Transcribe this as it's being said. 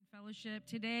fellowship.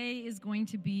 Today is going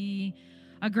to be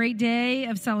a great day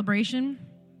of celebration.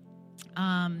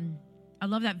 I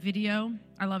love that video.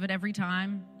 I love it every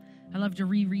time. I love to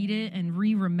reread it and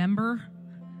remember.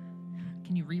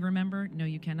 Can you remember? No,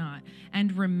 you cannot.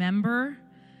 And remember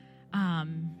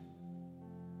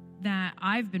that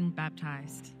I've been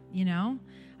baptized, you know?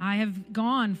 I have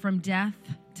gone from death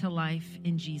to life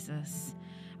in Jesus.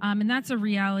 And that's a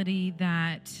reality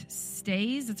that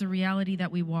stays. It's a reality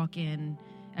that we walk in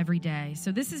every day.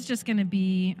 So this is just going to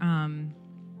be,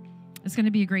 it's going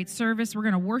to be a great service. We're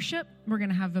going to worship. We're going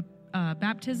to have a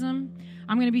baptism.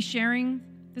 I'm going to be sharing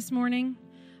this morning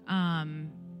a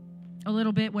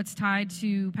little bit what's tied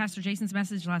to Pastor Jason's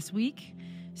message last week.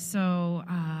 So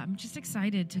I'm just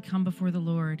excited to come before the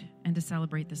Lord and to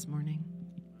celebrate this morning.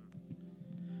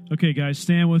 Okay, guys,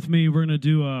 stand with me. We're going to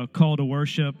do a call to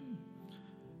worship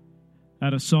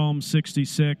out of Psalm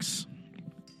 66.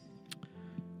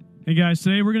 Hey, guys,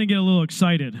 today we're going to get a little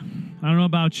excited. I don't know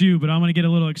about you, but I'm going to get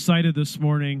a little excited this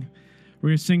morning. We're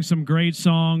going to sing some great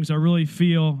songs. I really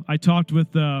feel, I talked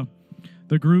with the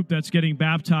group that's getting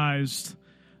baptized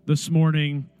this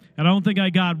morning, and I don't think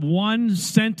I got one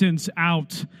sentence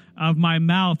out of my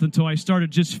mouth until I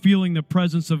started just feeling the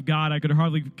presence of God. I could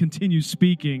hardly continue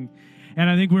speaking. And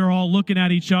I think we were all looking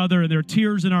at each other, and there are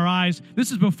tears in our eyes.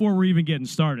 This is before we're even getting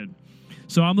started.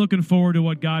 So I'm looking forward to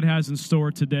what God has in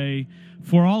store today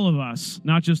for all of us,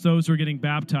 not just those who are getting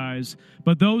baptized,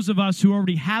 but those of us who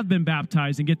already have been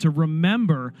baptized and get to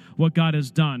remember what God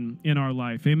has done in our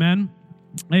life. Amen?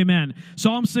 Amen.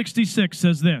 Psalm 66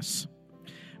 says this: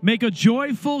 "Make a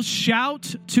joyful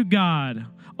shout to God,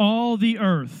 all the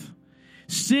earth.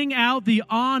 Sing out the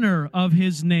honor of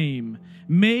his name.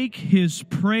 Make his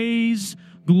praise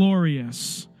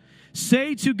glorious.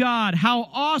 Say to God, how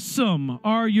awesome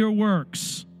are your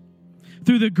works.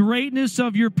 Through the greatness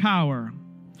of your power,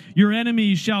 your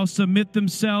enemies shall submit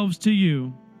themselves to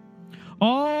you.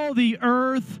 All the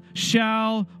earth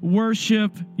shall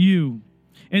worship you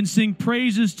and sing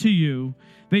praises to you.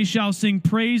 They shall sing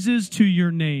praises to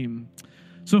your name."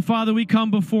 So, Father, we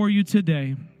come before you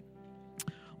today.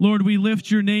 Lord, we lift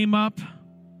your name up.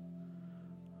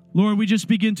 Lord, we just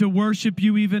begin to worship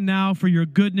you even now for your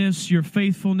goodness, your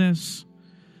faithfulness.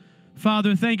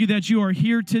 Father, thank you that you are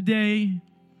here today.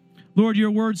 Lord,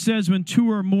 your word says when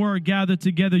two or more are gathered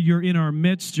together, you're in our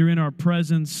midst, you're in our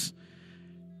presence.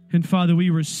 And Father, we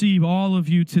receive all of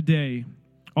you today,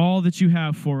 all that you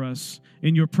have for us.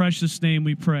 In your precious name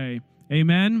we pray.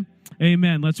 Amen.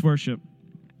 Amen. Let's worship.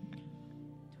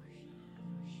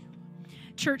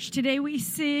 Church, today we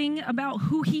sing about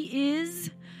who he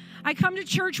is. I come to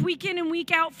church week in and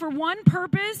week out for one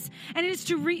purpose, and it is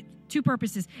two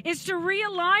purposes. It's to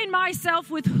realign myself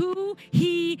with who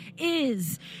he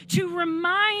is, to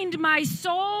remind my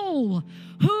soul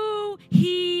who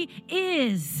he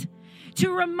is,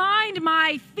 to remind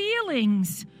my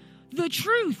feelings the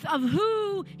truth of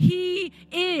who he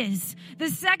is. The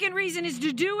second reason is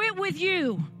to do it with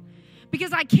you.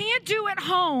 Because I can't do at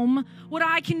home what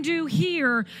I can do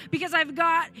here, because I've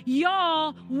got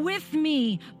y'all with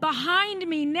me, behind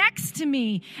me, next to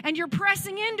me, and you're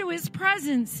pressing into his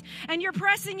presence, and you're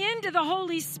pressing into the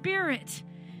Holy Spirit.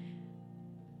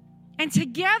 And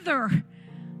together,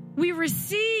 we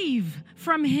receive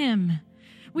from him.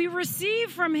 We receive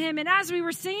from him. And as we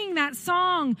were singing that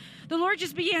song, the Lord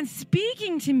just began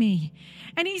speaking to me.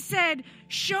 And he said,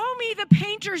 show me the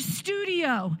painter's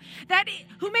studio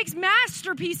who makes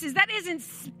masterpieces that isn't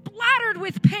splattered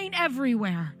with paint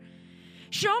everywhere.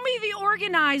 Show me the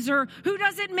organizer who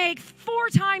doesn't make 4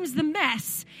 times the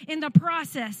mess in the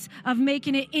process of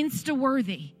making it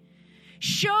Insta-worthy.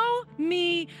 Show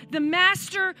me the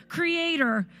master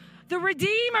creator, the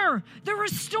redeemer, the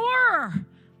restorer.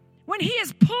 When he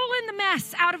is pulling the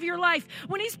mess out of your life,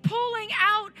 when he's pulling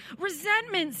out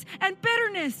resentments and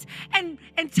bitterness and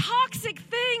toxic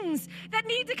things that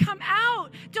need to come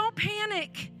out, don't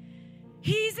panic.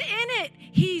 He's in it.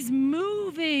 He's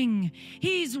moving.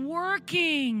 He's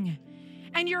working.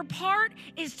 And your part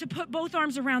is to put both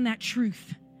arms around that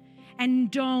truth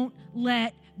and don't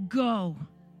let go.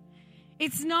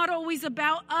 It's not always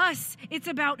about us. It's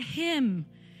about him.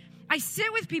 I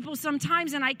sit with people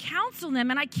sometimes and I counsel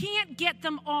them, and I can't get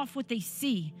them off what they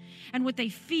see and what they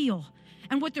feel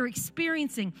and what they're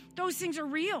experiencing. Those things are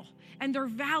real and they're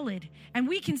valid, and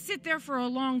we can sit there for a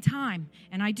long time,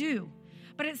 and I do.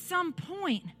 But at some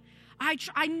point,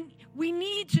 we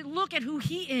need to look at who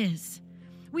he is.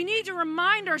 We need to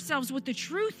remind ourselves what the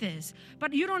truth is.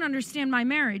 But you don't understand my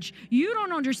marriage. You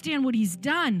don't understand what he's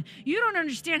done. You don't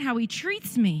understand how he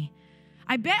treats me.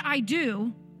 I bet I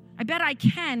do. I bet I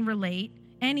can relate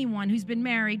anyone who's been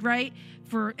married, right,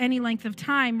 for any length of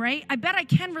time, right? I bet I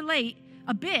can relate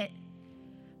a bit.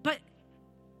 But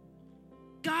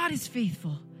God is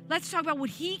faithful. Let's talk about what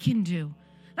he can do.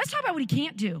 Let's talk about what he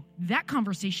can't do. That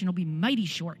conversation will be mighty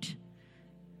short.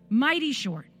 Mighty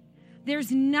short.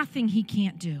 There's nothing he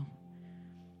can't do.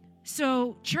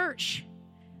 So, church,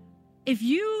 if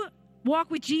you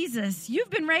walk with Jesus, you've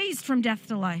been raised from death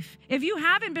to life. If you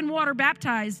haven't been water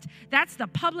baptized, that's the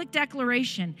public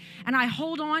declaration. And I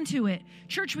hold on to it.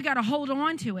 Church, we got to hold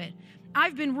on to it.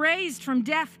 I've been raised from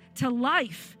death to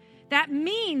life. That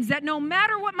means that no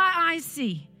matter what my eyes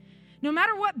see, no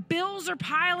matter what bills are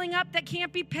piling up that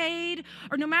can't be paid,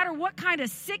 or no matter what kind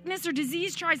of sickness or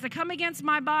disease tries to come against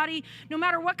my body, no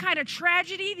matter what kind of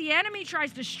tragedy the enemy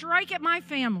tries to strike at my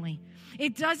family,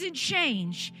 it doesn't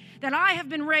change that I have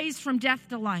been raised from death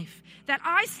to life, that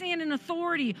I stand in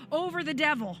authority over the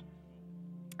devil,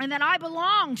 and that I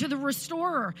belong to the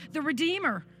restorer, the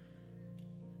redeemer,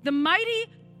 the mighty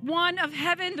one of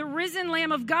heaven, the risen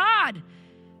Lamb of God.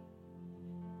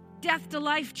 Death to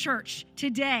life, church,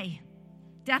 today.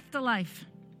 Death to life.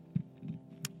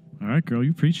 All right, girl,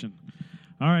 you're preaching.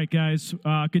 All right, guys,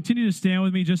 continue to stand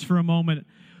with me just for a moment.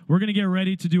 We're going to get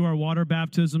ready to do our water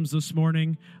baptisms this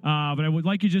morning, but I would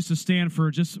like you just to stand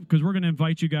for just because we're going to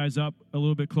invite you guys up a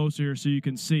little bit closer here so you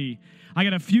can see. I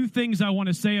got a few things I want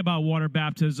to say about water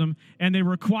baptism, and they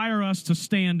require us to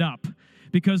stand up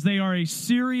because they are a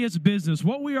serious business.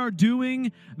 What we are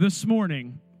doing this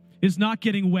morning is not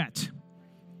getting wet.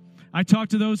 I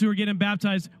talked to those who are getting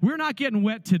baptized. We're not getting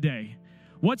wet today.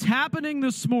 What's happening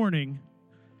this morning,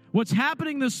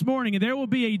 and there will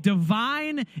be a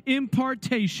divine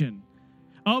impartation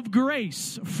of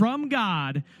grace from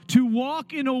God to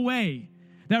walk in a way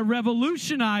that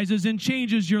revolutionizes and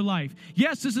changes your life.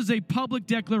 Yes, this is a public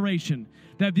declaration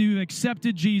that you've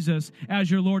accepted Jesus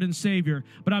as your Lord and Savior.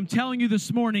 But I'm telling you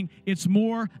this morning, it's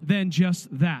more than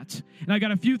just that. And I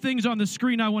got a few things on the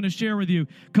screen I want to share with you.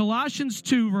 Colossians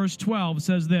 2, verse 12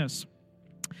 says this: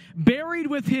 buried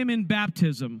with him in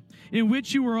baptism, in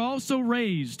which you were also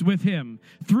raised with him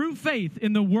through faith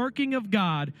in the working of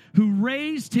God, who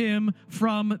raised him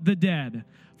from the dead,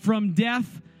 from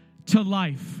death to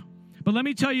life. But let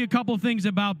me tell you a couple things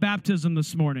about baptism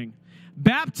this morning.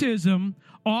 Baptism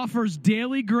offers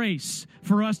daily grace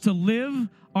for us to live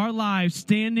our lives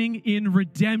standing in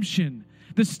redemption.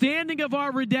 The standing of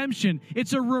our redemption,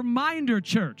 it's a reminder,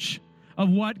 church, of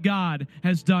what God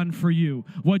has done for you,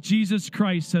 what Jesus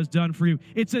Christ has done for you.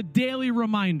 It's a daily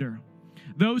reminder.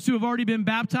 Those who have already been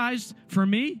baptized, for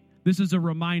me, this is a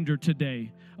reminder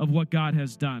today of what God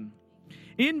has done.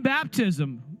 In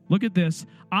baptism, look at this,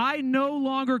 I no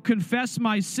longer confess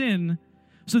my sin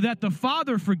so that the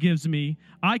Father forgives me.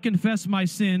 I confess my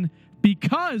sin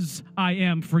because I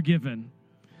am forgiven.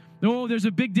 Oh, there's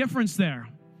a big difference there.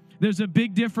 There's a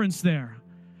big difference there.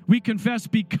 We confess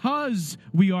because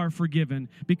we are forgiven,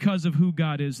 because of who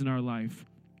God is in our life.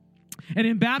 And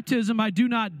in baptism, I do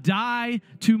not die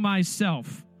to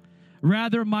myself.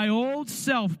 Rather, my old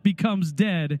self becomes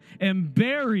dead and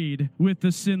buried with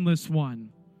the sinless one.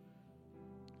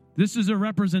 This is a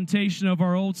representation of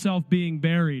our old self being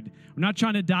buried. We're not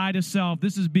trying to die to self.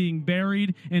 This is being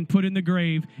buried and put in the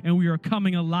grave, and we are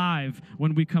coming alive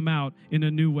when we come out in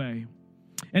a new way.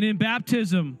 And in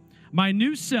baptism, my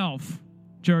new self,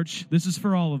 church, this is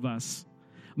for all of us.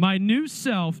 My new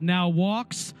self now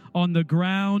walks on the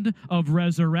ground of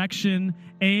resurrection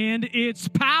and its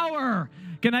power.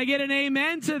 Can I get an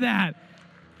amen to that?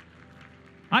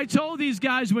 I told these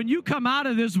guys, when you come out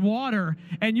of this water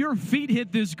and your feet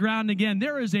hit this ground again,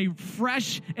 there is a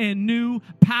fresh and new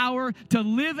power to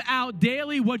live out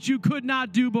daily what you could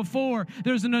not do before.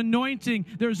 There's an anointing.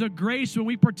 There's a grace when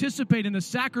we participate in the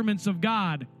sacraments of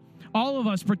God. All of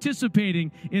us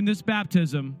participating in this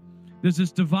baptism, there's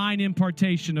this divine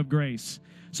impartation of grace.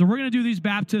 So we're going to do these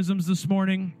baptisms this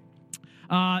morning.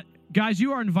 Guys,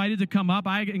 you are invited to come up.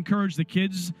 I encourage the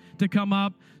kids to come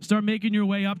up. Start making your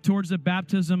way up towards the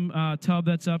baptism tub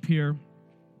that's up here.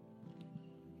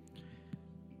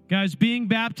 Guys, being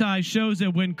baptized shows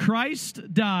that when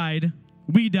Christ died,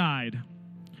 we died.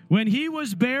 When he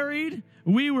was buried,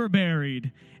 we were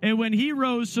buried. And when he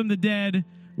rose from the dead,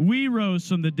 we rose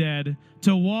from the dead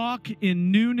to walk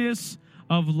in newness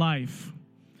of life.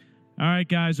 All right,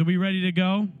 guys, are we ready to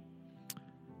go?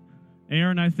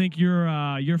 Aaron, I think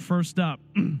you're first up.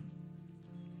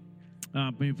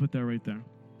 Let me put that right there.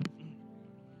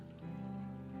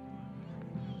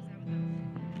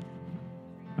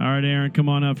 All right, Aaron, come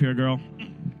on up here, girl.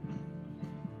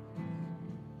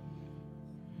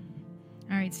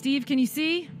 All right, Steve, can you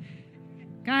see?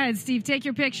 Go ahead, Steve, take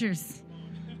your pictures.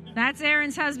 That's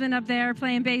Aaron's husband up there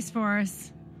playing bass for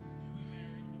us.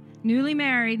 Newly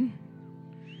married.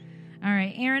 All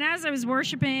right, Aaron, as I was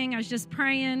worshiping, I was just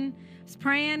praying.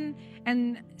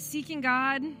 And seeking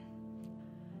God.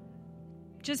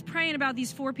 Just praying about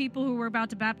these 4 people who were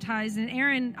about to baptize. And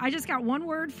Aaron, I just got one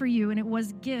word for you, and it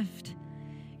was gift.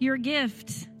 You're a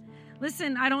gift.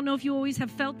 Listen, I don't know if you always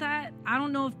have felt that. I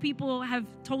don't know if people have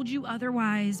told you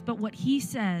otherwise, but what he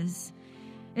says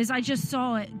is, I just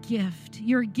saw it, gift.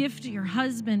 You're a gift to your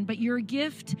husband, but you're a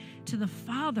gift to the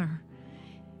Father.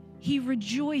 He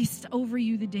rejoiced over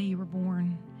you the day you were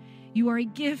born. You are a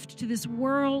gift to this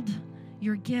world.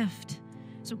 You're a gift.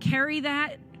 So carry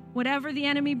that, whatever the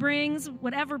enemy brings,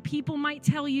 whatever people might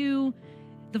tell you,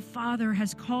 the Father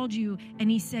has called you, and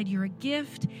he said you're a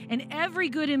gift, and every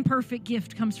good and perfect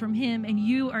gift comes from him, and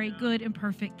you are a good and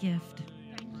perfect gift.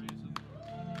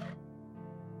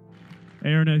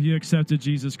 Aaron, have you accepted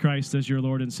Jesus Christ as your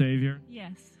Lord and Savior?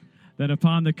 Yes. Then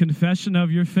upon the confession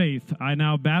of your faith, I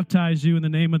now baptize you in the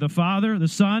name of the Father, the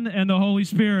Son, and the Holy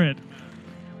Spirit.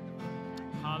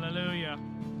 Hallelujah.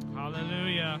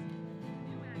 Hallelujah.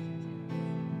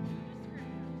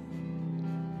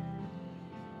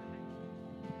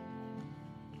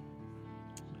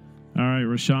 All right,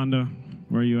 Rashonda,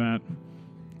 where are you at?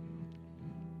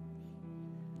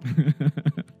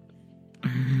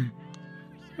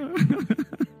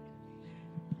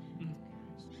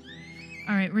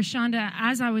 All right, Rashonda,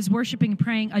 as I was worshiping and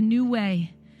praying, a new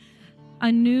way.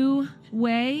 A new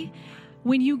way.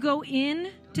 When you go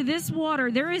in to this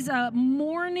water, there is a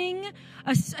mourning,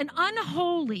 an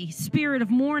unholy spirit of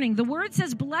mourning. The word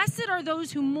says, blessed are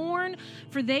those who mourn,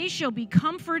 for they shall be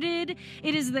comforted.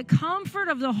 It is the comfort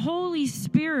of the Holy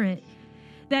Spirit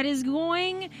that is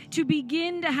going to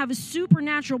begin to have a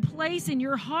supernatural place in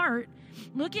your heart.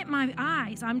 Look at my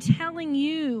eyes. I'm telling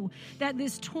you that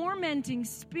this tormenting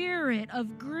spirit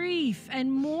of grief and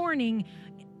mourning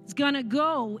is going to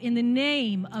go in the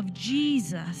name of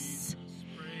Jesus.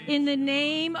 In the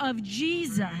name of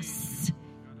Jesus.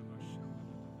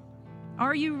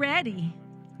 Are you ready?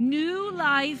 New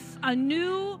life, a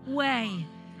new way,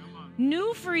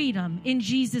 new freedom in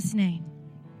Jesus' name.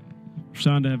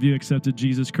 Shonda, have you accepted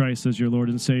Jesus Christ as your Lord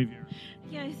and Savior?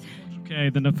 Yes. Okay,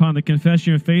 then upon the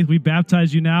confession of faith, we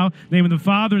baptize you now in the name of the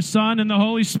Father, Son, and the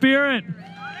Holy Spirit.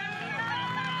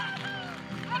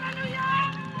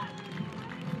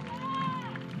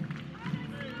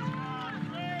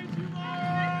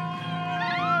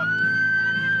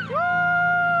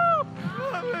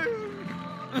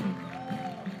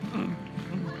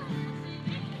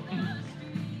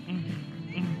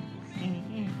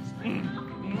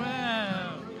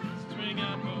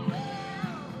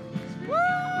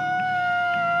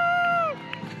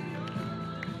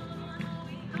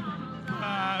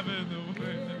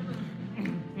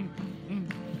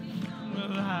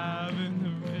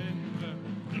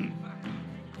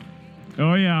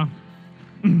 Oh, yeah.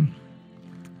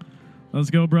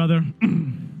 Let's go, brother. Like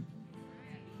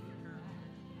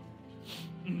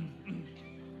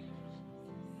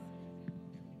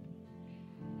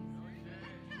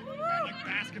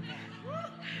basketball.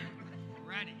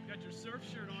 Ready. Got your surf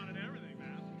shirt on and everything,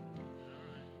 man. All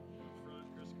right. Front,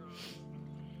 crisscross.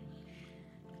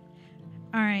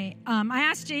 All right.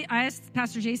 I asked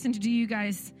Pastor Jason to do you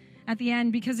guys at the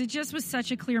end because it just was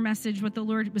such a clear message what the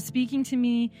Lord was speaking to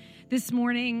me this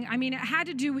morning. I mean, it had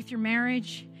to do with your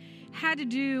marriage, had to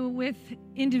do with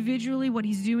individually what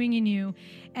he's doing in you.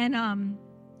 And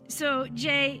so,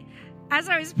 Jay, as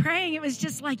I was praying, it was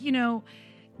just like, you know,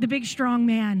 the big strong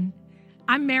man.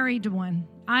 I'm married to one.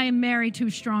 I am married to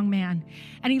a strong man.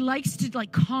 And he likes to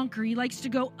like conquer. He likes to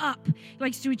go up. He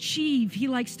likes to achieve. He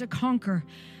likes to conquer.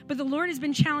 But the Lord has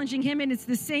been challenging him, and it's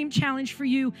the same challenge for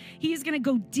you. He is going to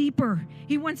go deeper.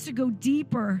 He wants to go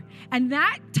deeper. And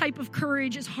that type of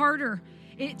courage is harder.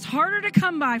 It's harder to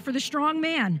come by for the strong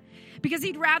man because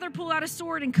he'd rather pull out a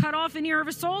sword and cut off an ear of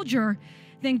a soldier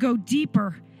than go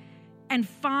deeper and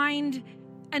find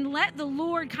and let the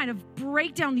Lord kind of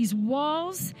break down these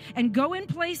walls and go in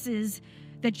places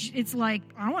that it's like,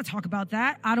 I don't want to talk about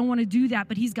that. I don't want to do that.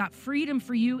 But he's got freedom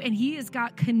for you, and he has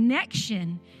got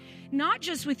connection, not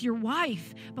just with your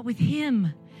wife, but with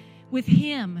him. With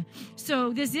him.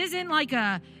 So this isn't like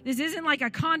a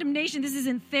condemnation. This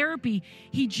isn't therapy.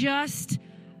 He just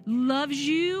loves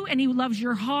you, and he loves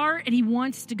your heart, and he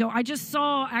wants to go. I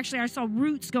saw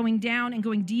roots going down and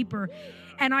going deeper.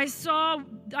 And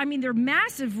they're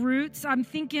massive roots. I'm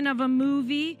thinking of a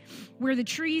movie where the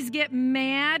trees get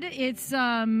mad. It's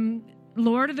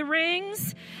Lord of the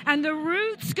Rings. And the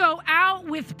roots go out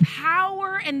with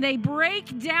power, and they bring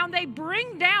down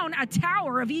a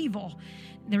tower of evil.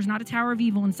 There's not a tower of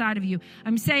evil inside of you.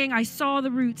 I'm saying I saw the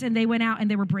roots, and they went out,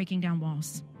 and they were breaking down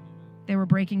walls. They were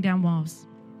breaking down walls.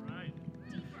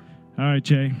 All right,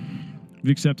 Jay. Have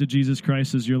you accepted Jesus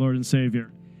Christ as your Lord and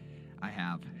Savior? I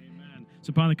have. Amen. So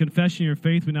upon the confession of your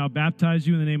faith, we now baptize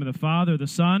you in the name of the Father, the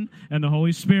Son, and the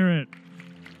Holy Spirit.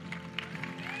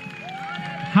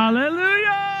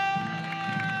 Hallelujah!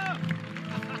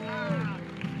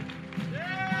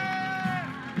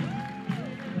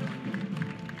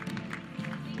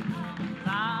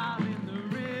 Alive in the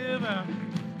river.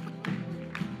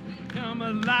 Come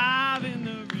alive in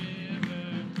the river.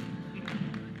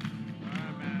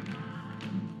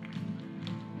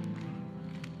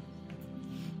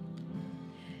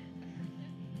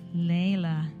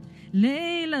 Layla,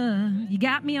 Layla, you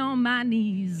got me on my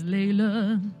knees,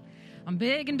 Layla. I'm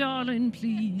begging, darling,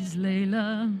 please,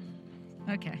 Layla.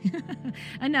 Okay,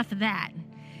 enough of that.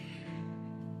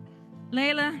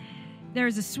 Layla, there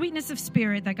is a sweetness of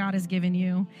spirit that God has given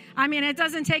you. I mean, it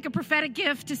doesn't take a prophetic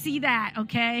gift to see that,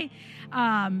 okay?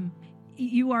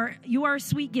 You are a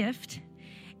sweet gift.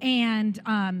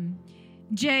 And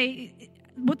Jay,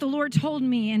 what the Lord told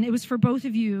me, and it was for both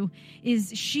of you,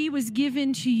 is she was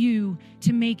given to you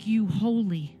to make you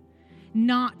holy,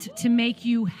 not to make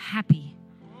you happy.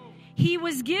 He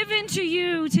was given to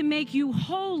you to make you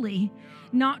holy,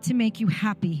 not to make you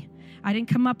happy. I didn't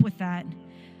come up with that.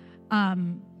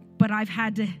 But I've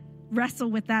had to wrestle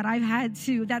with that.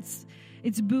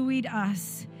 It's buoyed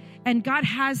us. And God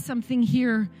has something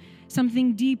here,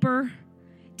 something deeper,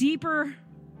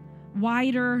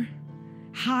 wider,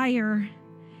 higher,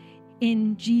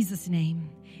 in Jesus' name,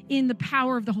 in the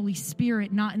power of the Holy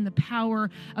Spirit, not in the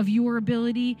power of your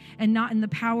ability and not in the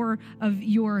power of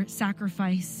your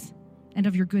sacrifice and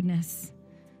of your goodness.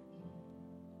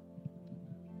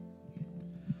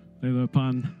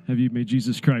 Layla, have you made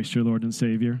Jesus Christ your Lord and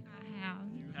Savior? I have.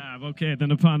 You have. Okay,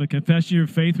 then upon the confession of your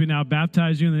faith, we now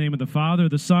baptize you in the name of the Father,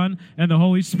 the Son, and the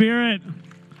Holy Spirit.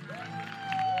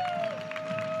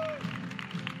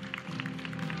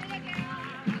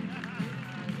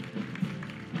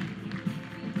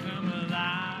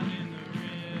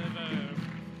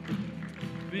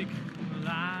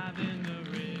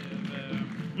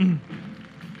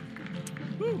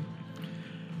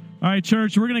 All right,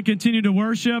 church, we're going to continue to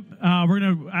worship. We're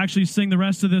going to actually sing the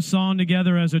rest of this song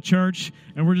together as a church,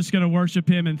 and we're just going to worship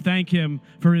him and thank him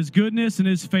for his goodness and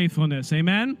his faithfulness.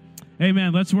 Amen?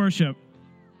 Amen. Let's worship.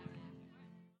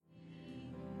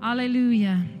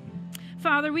 Hallelujah.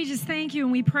 Father, we just thank you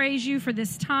and we praise you for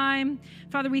this time.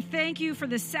 Father, we thank you for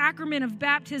the sacrament of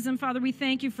baptism. Father, we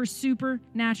thank you for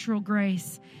supernatural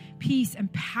grace, peace,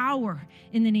 and power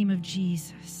in the name of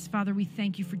Jesus. Father, we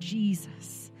thank you for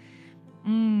Jesus.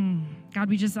 God,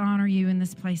 we just honor you in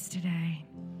this place today.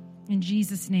 In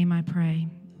Jesus' name I pray.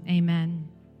 Amen.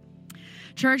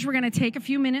 Church, we're going to take a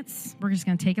few minutes. We're just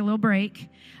going to take a little break.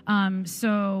 There's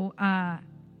a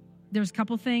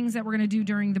couple things that we're going to do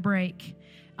during the break.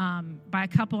 By a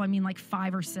couple, I mean like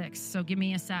 5 or 6. So give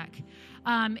me a sec.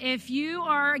 If you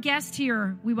are a guest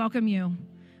here, we welcome you.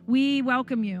 We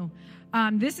welcome you.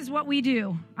 This is what we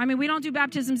do. I mean, we don't do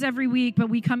baptisms every week, but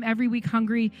we come every week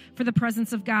hungry for the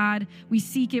presence of God. We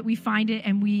seek it, we find it,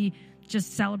 and we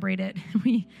just celebrate it.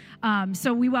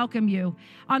 So we welcome you.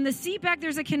 On the seat back,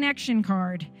 there's a connection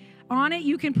card. On it,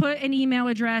 you can put an email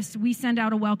address. We send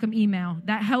out a welcome email.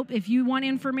 That help if you want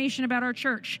information about our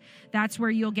church. That's where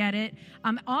you'll get it.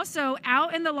 Also,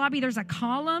 out in the lobby, there's a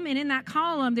column, and in that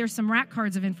column, there's some rack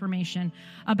cards of information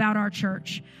about our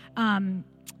church.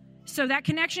 So that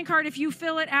connection card, if you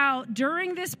fill it out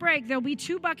during this break, there'll be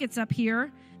 2 buckets up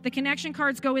here. The connection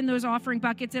cards go in those offering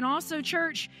buckets. And also,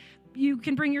 church, you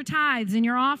can bring your tithes and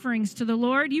your offerings to the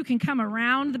Lord. You can come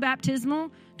around the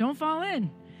baptismal. Don't fall in,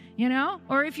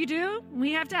 Or if you do,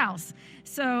 we have towels.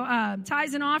 So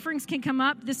tithes and offerings can come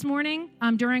up this morning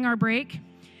during our break.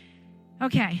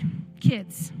 Okay,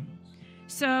 kids.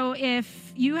 So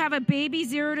if you have a baby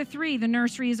 0 to 3, the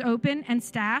nursery is open and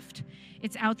staffed.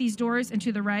 It's out these doors and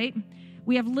to the right.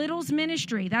 We have Littles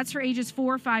Ministry. That's for ages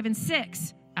 4, 5, and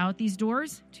 6. Out these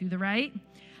doors to the right.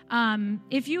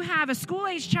 If you have a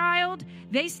school-age child,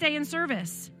 they stay in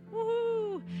service.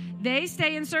 Woo-hoo. They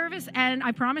stay in service, and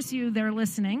I promise you they're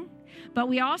listening. But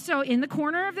we also, in the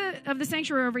corner of the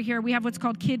sanctuary over here, we have what's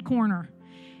called Kid Corner.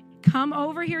 Come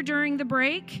over here during the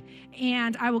break,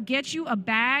 and I will get you a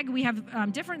bag. We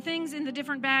have different things in the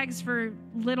different bags for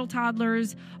little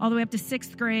toddlers all the way up to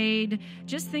 6th grade.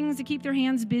 Just things to keep their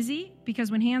hands busy,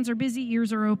 because when hands are busy,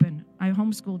 ears are open. I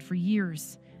homeschooled for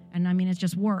years, and I mean, it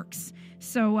just works.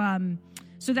 So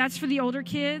that's for the older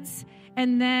kids.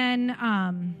 And then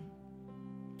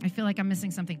I feel like I'm missing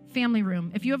something. Family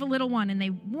room. If you have a little one and they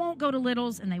won't go to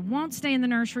Littles and they won't stay in the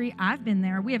nursery, I've been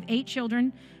there. We have 8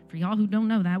 children For y'all who don't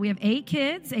know that, we have 8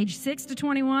 kids, age 6 to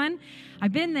 21.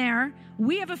 I've been there.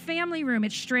 We have a family room.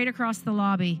 It's straight across the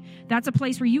lobby. That's a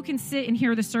place where you can sit and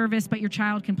hear the service, but your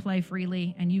child can play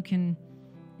freely and you can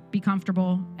be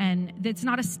comfortable. And it's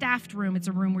not a staffed room. It's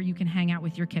a room where you can hang out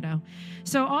with your kiddo.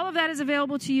 So all of that is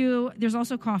available to you. There's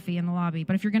also coffee in the lobby.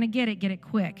 But if you're going to get it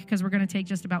quick because we're going to take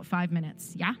just about 5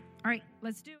 minutes. Yeah? All right,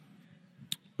 let's do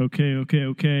it.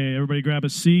 Okay. Everybody grab a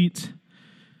seat.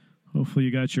 Hopefully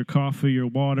you got your coffee, your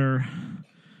water,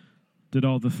 did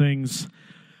all the things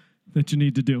that you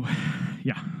need to do.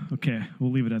 Yeah, okay,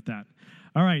 we'll leave it at that.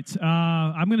 All right,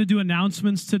 I'm going to do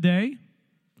announcements today.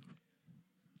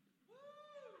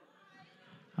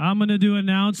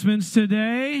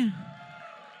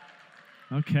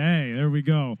 Okay, there we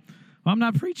go. Well, I'm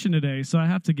not preaching today, so I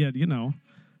have to get,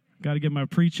 got to get my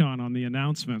preach on the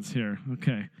announcements here.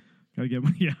 Okay. Got to get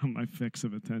my fix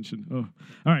of attention. Oh,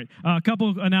 all right. A couple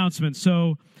of announcements.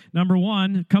 So, number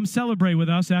one, come celebrate with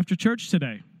us after church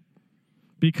today.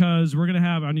 Because we're going to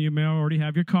have, I know you may already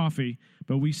have your coffee,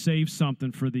 but we saved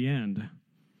something for the end.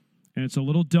 And it's a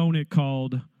little donut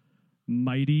called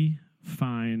Mighty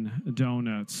Fine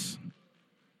Donuts.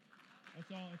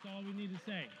 That's all we need to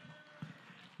say.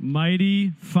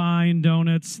 Mighty Fine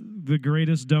Donuts, the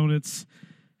greatest donuts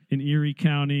in Erie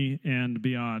County and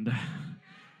beyond.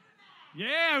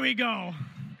 Yeah, we go.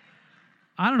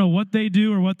 I don't know what they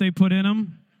do or what they put in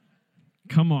them.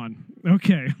 Come on.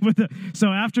 Okay. So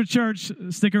after church,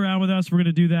 stick around with us. We're going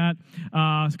to do that.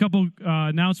 A couple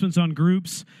announcements on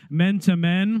groups. Men to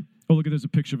Men. Oh, look, there's a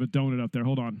picture of a donut up there.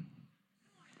 Hold on.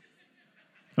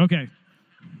 Okay.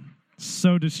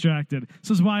 So distracted.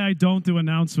 This is why I don't do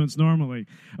announcements normally.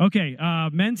 Okay.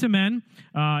 Men to Men,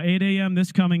 8 a.m.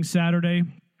 this coming Saturday.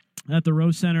 At the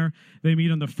Rose Center. They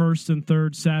meet on the first and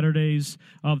third Saturdays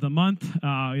of the month.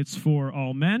 It's for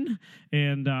all men,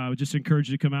 and I would just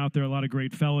encourage you to come out there. A lot of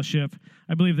great fellowship.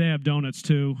 I believe they have donuts,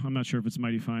 too. I'm not sure if it's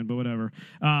Mighty Fine, but whatever.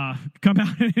 Come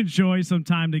out and enjoy some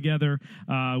time together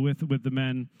with the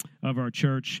men of our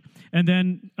church. And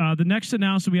then the next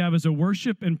announcement we have is a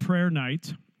worship and prayer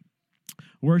night.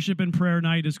 Worship and prayer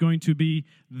night is going to be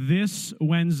this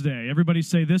Wednesday. Everybody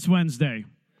say this Wednesday.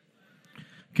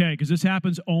 Okay, because this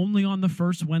happens only on the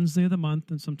first Wednesday of the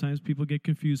month, and sometimes people get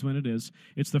confused when it is.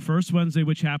 It's the first Wednesday,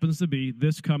 which happens to be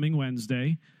this coming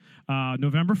Wednesday,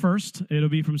 November 1st. It'll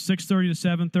be from 6:30 to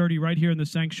 7:30 right here in the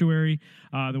sanctuary.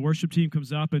 The worship team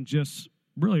comes up and it's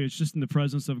just in the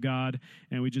presence of God,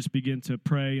 and we just begin to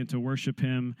pray and to worship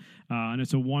Him, and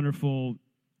it's a wonderful,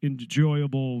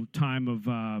 enjoyable time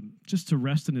of just to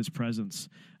rest in His presence.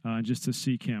 Just to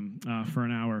seek Him for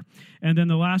an hour. And then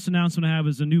the last announcement I have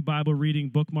is the new Bible reading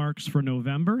bookmarks for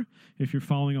November. If you're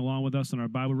following along with us on our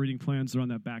Bible reading plans, they're on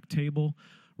that back table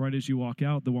right as you walk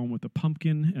out, the one with the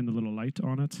pumpkin and the little light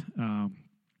on it.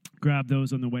 Grab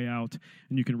those on the way out,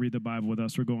 and you can read the Bible with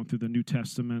us. We're going through the New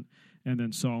Testament and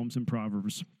then Psalms and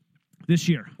Proverbs this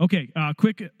year. Okay,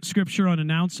 quick scripture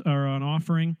on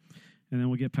offering, and then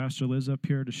we'll get Pastor Liz up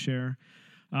here to share.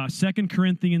 2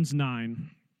 Corinthians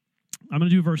 9. I'm going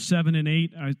to do verse 7 and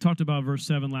 8. I talked about verse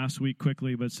 7 last week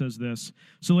quickly, but it says this.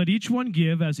 So let each one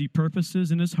give as he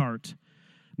purposes in his heart,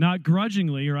 not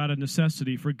grudgingly or out of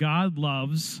necessity, for God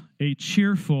loves a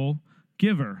cheerful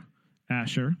giver.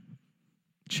 Asher,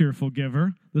 cheerful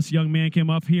giver. This young man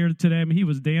came up here today. I mean, he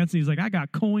was dancing. He's like, I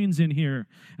got coins in here.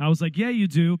 I was like, yeah, you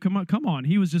do. Come on.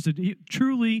 He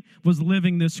truly was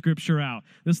living this scripture out.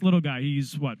 This little guy,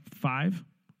 he's what, 5?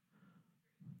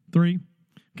 3?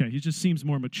 Okay, he just seems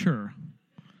more mature.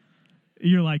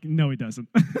 You're like, no, he doesn't.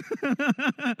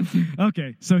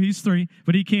 Okay, so he's 3,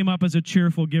 but he came up as a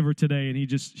cheerful giver today, and he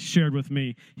just shared with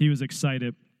me. He was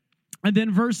excited. And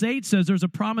then verse 8 says there's a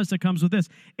promise that comes with this.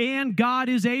 And God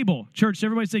is able. Church,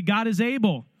 everybody say, God is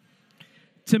able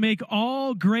to make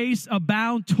all grace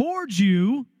abound towards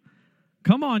you.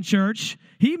 Come on, church.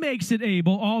 He makes it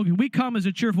able. We come as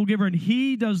a cheerful giver, and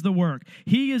He does the work.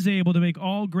 He is able to make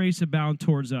all grace abound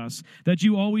towards us, that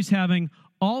you always having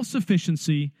all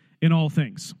sufficiency in all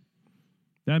things.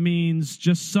 That means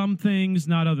just some things,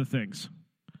 not other things.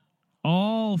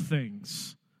 All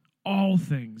things. All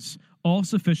things. All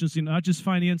sufficiency, not just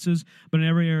finances, but in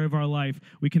every area of our life.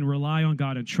 We can rely on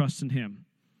God and trust in Him.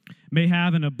 May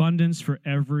have an abundance for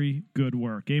every good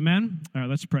work. Amen? All right,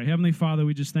 let's pray. Heavenly Father,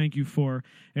 we just thank You for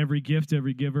every gift,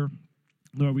 every giver.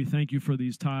 Lord, we thank You for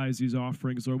these tithes, these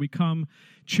offerings. Lord, we come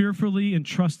cheerfully and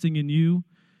trusting in You,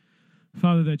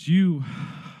 Father, that You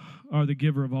are the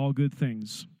giver of all good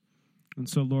things. And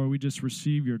so, Lord, we just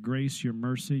receive Your grace, Your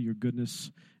mercy, Your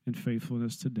goodness, and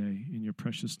faithfulness today. In Your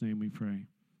precious name we pray.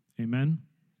 Amen?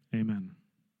 Amen.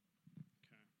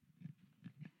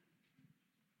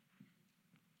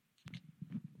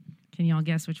 Can y'all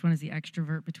guess which one is the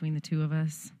extrovert between the two of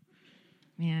us?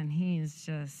 Man, he's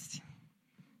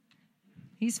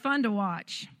fun to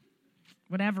watch.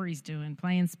 Whatever he's doing,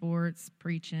 playing sports,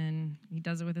 preaching, he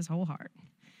does it with his whole heart.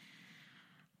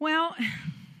 Well,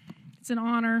 it's an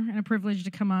honor and a privilege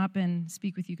to come up and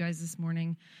speak with you guys this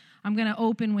morning. I'm going to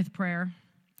open with prayer.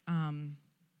 I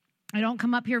don't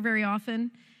come up here very often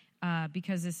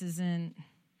because this isn't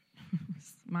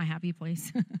my happy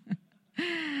place.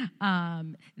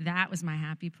 That was my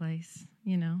happy place,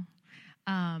 you know.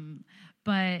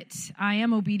 But I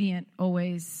am obedient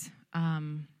always.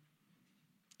 And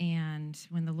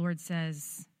when the Lord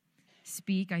says,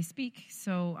 speak, I speak.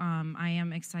 So I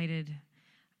am excited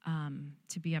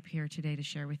to be up here today to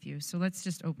share with you. So let's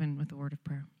just open with a word of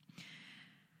prayer.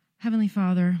 Heavenly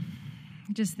Father,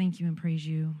 I just thank you and praise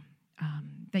you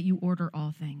that you order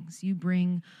all things. You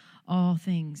bring all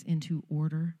things into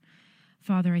order.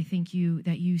 Father, I thank you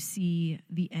that you see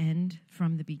the end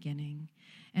from the beginning.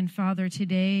 And Father,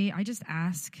 today I just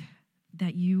ask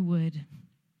that you would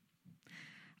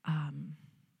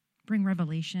bring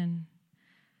revelation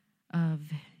of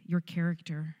your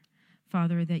character.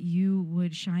 Father, that you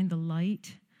would shine the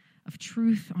light of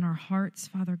truth on our hearts,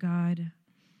 Father God.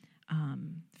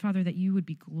 Father, that you would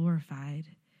be glorified,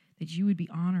 that you would be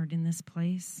honored in this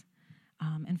place.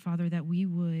 And Father, that we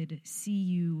would see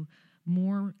you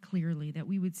more clearly, that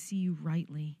we would see you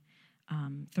rightly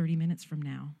 30 minutes from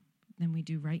now than we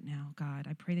do right now, God.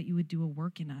 I pray that you would do a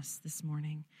work in us this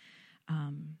morning.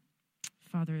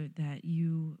 Father, that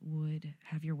you would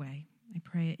have your way. I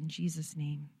pray it in Jesus'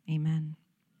 name. Amen.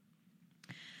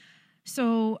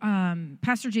 So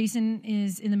Pastor Jason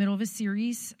is in the middle of a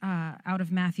series out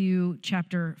of Matthew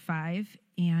chapter 5,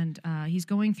 and he's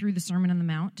going through the Sermon on the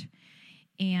Mount.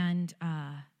 And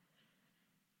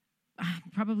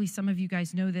probably some of you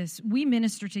guys know this. We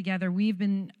minister together. We've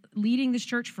been leading this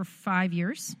church for 5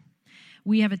 years.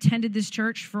 We have attended this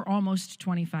church for almost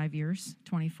 25 years,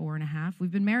 24 and a half.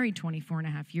 We've been married 24 and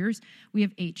a half years. We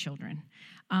have 8 children.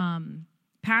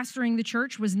 Pastoring the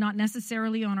church was not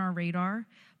necessarily on our radar,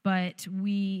 but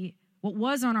what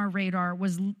was on our radar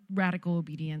was radical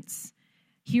obedience,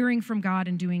 hearing from God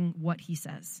and doing what he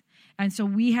says. And so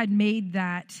we had made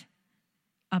that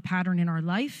a pattern in our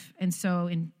life. And so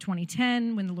in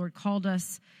 2010, when the Lord called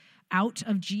us out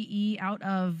of GE, out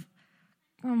of,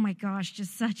 oh my gosh,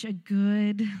 just such a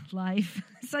good life,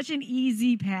 such an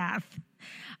easy path.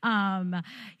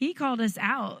 He called us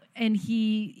out, and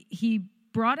he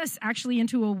brought us actually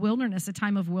into a wilderness, a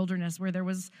time of wilderness where there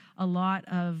was a lot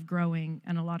of growing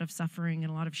and a lot of suffering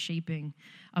and a lot of shaping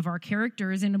of our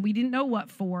characters, and we didn't know what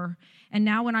for. And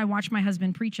now when I watch my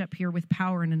husband preach up here with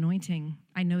power and anointing,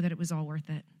 I know that it was all worth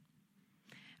it.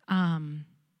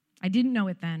 I didn't know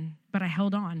it then, but I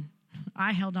held on.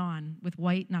 I held on with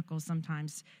white knuckles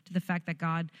sometimes to the fact that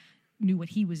God knew what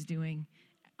he was doing,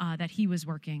 that he was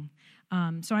working.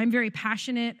 So I'm very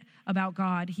passionate about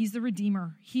God. He's the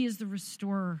Redeemer. He is the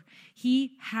Restorer.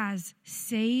 He has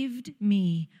saved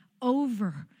me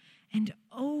over and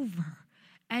over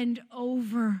and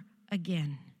over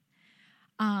again.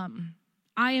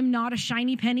 I am not a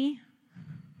shiny penny.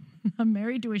 I'm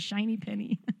married to a shiny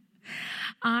penny.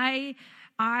 I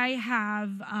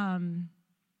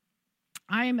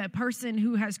am a person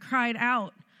who has cried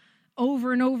out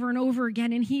over and over and over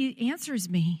again, and he answers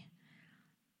me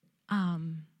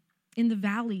in the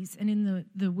valleys and in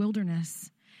the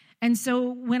wilderness. And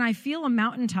so when I feel a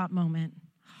mountaintop moment,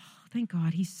 oh, thank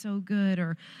God, he's so good,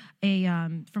 or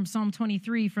from Psalm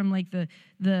 23, from like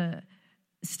the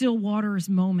still waters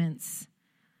moments,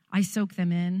 I soak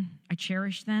them in, I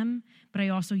cherish them, but I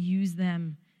also use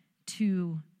them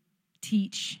to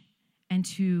teach and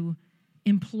to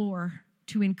implore,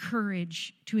 to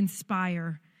encourage, to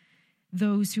inspire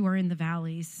those who are in the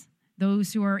valleys,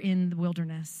 those who are in the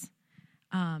wilderness.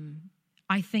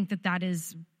 I think that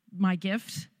is my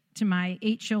gift to my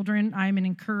 8 children. I'm an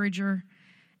encourager,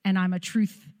 and I'm a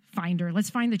truth finder. Let's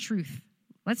find the truth.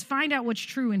 Let's find out what's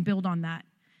true and build on that,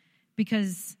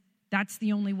 because that's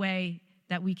the only way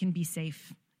that we can be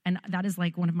safe. And that is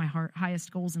like one of my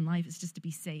highest goals in life, is just to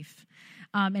be safe.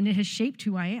 And it has shaped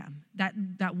who I am,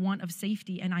 that want of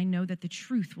safety. And I know that the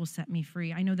truth will set me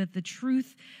free. I know that the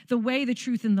truth, the way, the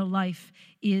truth, and the life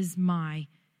is my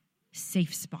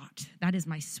safe spot. That is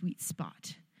my sweet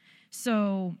spot.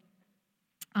 So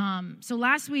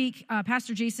last week,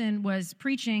 Pastor Jason was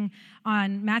preaching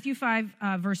on Matthew 5,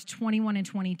 verse 21 and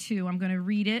 22. I'm going to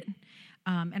read it.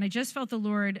 And I just felt the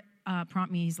Lord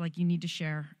prompt me. He's like, you need to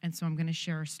share. And so I'm going to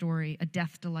share a story, a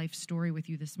death to life story with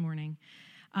you this morning.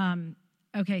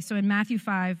 Okay, so in Matthew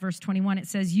 5, verse 21, it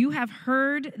says, "You have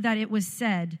heard that it was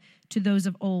said to those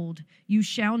of old, 'You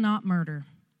shall not murder.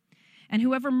 And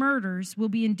whoever murders will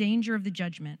be in danger of the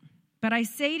judgment. But I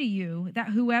say to you that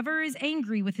whoever is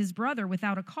angry with his brother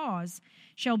without a cause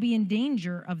shall be in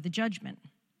danger of the judgment.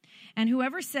 And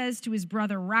whoever says to his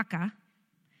brother, Raka,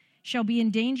 shall be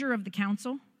in danger of the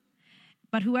council.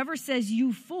 But whoever says,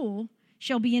 you fool,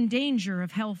 shall be in danger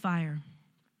of hellfire.'"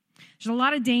 There's a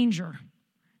lot of danger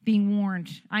being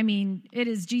warned. I mean, it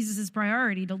is Jesus'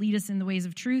 priority to lead us in the ways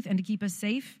of truth and to keep us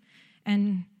safe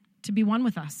and to be one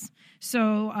with us.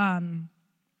 So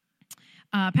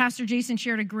Pastor Jason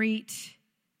shared a great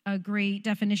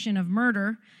definition of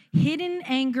murder: hidden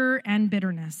anger and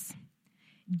bitterness,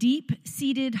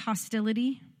 deep-seated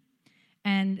hostility,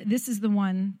 and this is the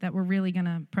one that we're really going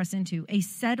to press into, a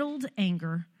settled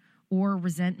anger or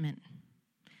resentment.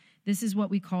 This is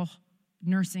what we call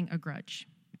nursing a grudge.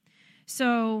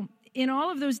 So in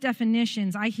all of those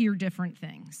definitions, I hear different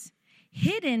things.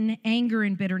 Hidden anger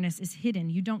and bitterness is hidden.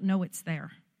 You don't know it's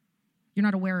there. You're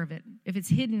not aware of it. If it's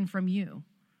hidden from you.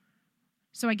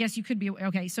 So I guess you could be,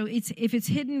 okay, so if it's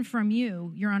hidden from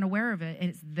you, you're unaware of it, and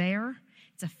it's there,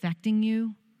 it's affecting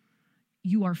you.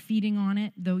 You are feeding on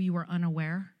it, though you are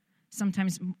unaware.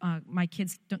 Sometimes my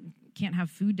kids can't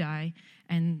have food dye,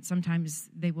 and sometimes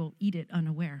they will eat it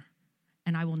unaware.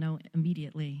 And I will know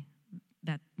immediately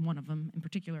that one of them in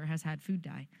particular has had food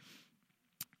dye.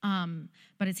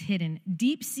 But it's hidden.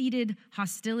 Deep-seated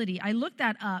hostility. I looked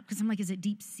that up because I'm like, is it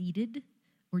deep-seated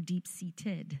or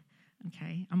deep-seated?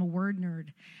 Okay, I'm a word nerd.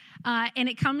 And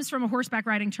it comes from a horseback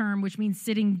riding term, which means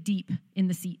sitting deep in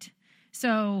the seat.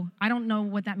 So I don't know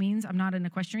what that means. I'm not an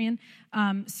equestrian.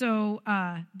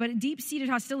 But deep-seated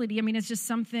hostility, I mean, it's just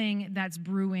something that's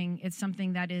brewing. It's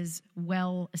something that is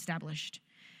well established.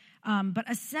 But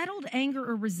a settled anger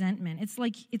or resentment, it's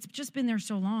like it's just been there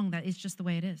so long that it's just the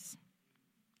way it is.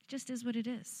 It just is what it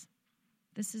is.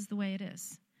 This is the way it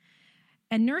is.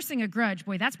 And nursing a grudge,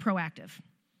 boy, that's proactive.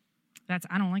 That's,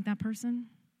 I don't like that person,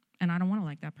 and I don't want to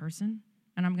like that person,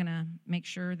 and I'm going to make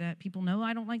sure that people know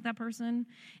I don't like that person.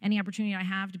 Any opportunity I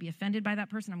have to be offended by that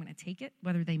person, I'm going to take it,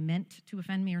 whether they meant to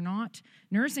offend me or not.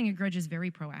 Nursing a grudge is very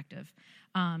proactive,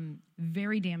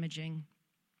 very damaging,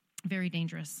 very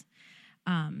dangerous.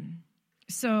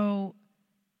 So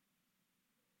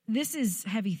this is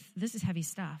heavy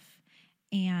stuff.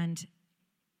 And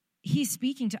he's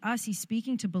speaking to us. He's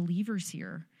speaking to believers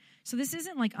here. So this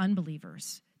isn't like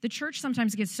unbelievers. The church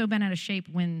sometimes gets so bent out of shape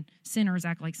when sinners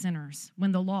act like sinners,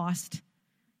 when the lost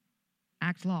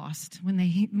act lost, when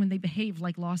they behave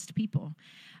like lost people.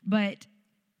 But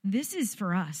this is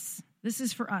for us. This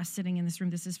is for us sitting in this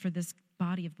room. This is for this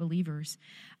body of believers.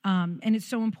 And it's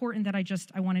so important that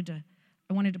I wanted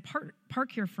to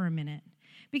park here for a minute,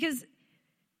 because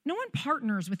no one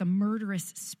partners with a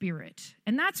murderous spirit.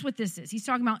 And that's what this is. He's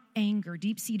talking about anger,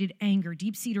 deep-seated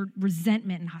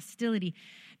resentment and hostility.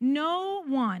 No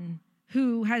one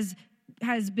who has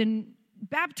been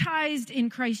baptized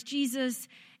in Christ Jesus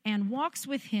and walks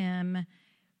with him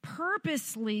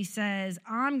purposely says,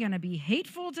 I'm going to be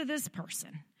hateful to this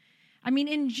person. I mean,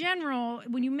 in general,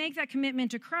 when you make that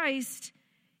commitment to Christ,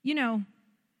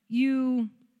 you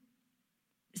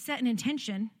set an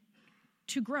intention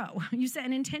to grow. You set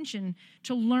an intention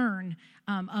to learn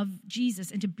of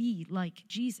Jesus and to be like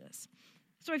Jesus.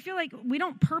 So I feel like we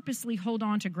don't purposely hold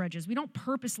on to grudges. We don't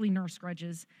purposely nurse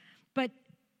grudges. But,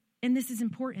 and this is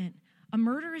important, a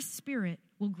murderous spirit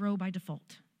will grow by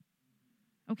default.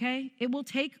 Okay? It will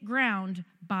take ground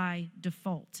by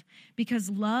default, because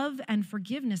love and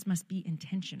forgiveness must be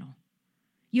intentional.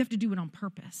 You have to do it on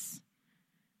purpose.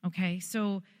 Okay?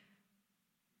 So,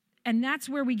 and that's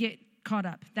where we get caught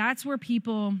up. That's where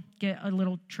people get a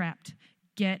little trapped,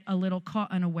 get a little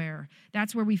caught unaware.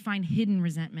 That's where we find hidden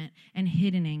resentment and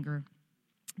hidden anger,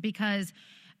 because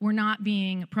we're not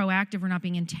being proactive. We're not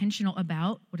being intentional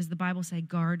about, what does the Bible say?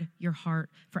 Guard your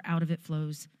heart, for out of it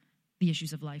flows the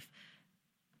issues of life.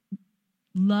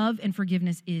 Love and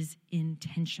forgiveness is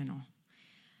intentional.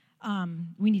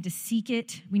 We need to seek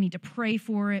it. We need to pray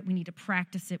for it. We need to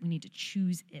practice it. We need to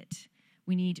choose it.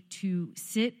 We need to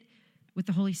sit with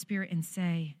the Holy Spirit and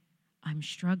say, I'm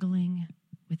struggling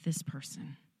with this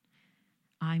person.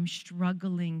 I'm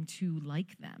struggling to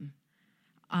like them.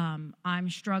 I'm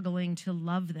struggling to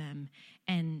love them.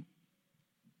 And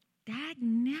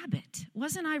dagnabbit,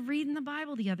 wasn't I reading the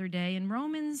Bible the other day in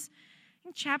Romans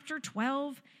in chapter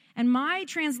 12? And my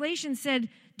translation said,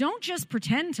 don't just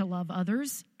pretend to love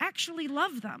others, actually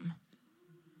love them.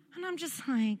 And I'm just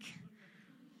like,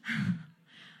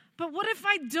 but what if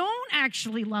I don't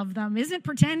actually love them? Isn't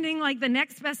pretending like the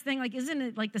next best thing? Like, isn't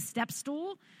it like the step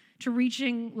stool to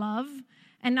reaching love?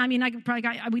 And I mean,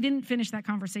 we didn't finish that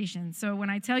conversation. So when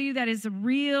I tell you that is a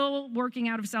real working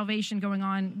out of salvation going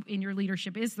on in your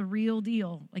leadership, it's the real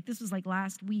deal. Like this was like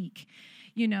last week,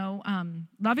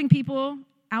 loving people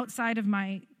outside of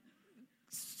my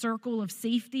circle of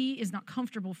safety is not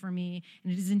comfortable for me,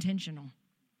 and it is intentional.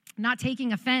 Not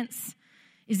taking offense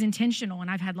is intentional, and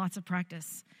I've had lots of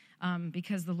practice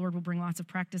because the Lord will bring lots of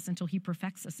practice until he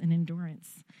perfects us in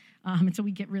endurance, until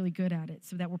we get really good at it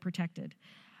so that we're protected.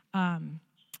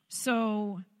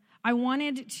 So I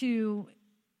wanted to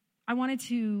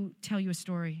tell you a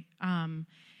story.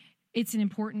 It's an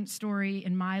important story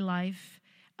in my life.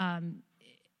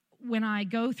 When you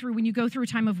go through a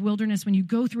time of wilderness, when you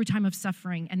go through a time of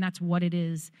suffering, and that's what it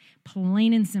is,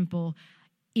 plain and simple,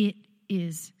 it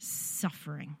is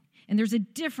suffering. And there's a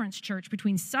difference, church,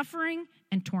 between suffering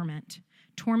and torment.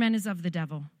 Torment is of the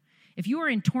devil. If you are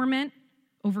in torment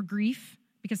over grief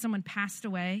because someone passed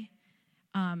away,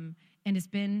 and it's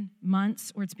been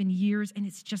months or it's been years and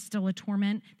it's just still a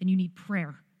torment, then you need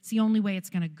prayer. It's the only way it's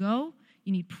going to go.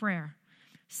 You need prayer.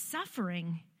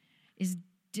 Suffering is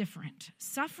different.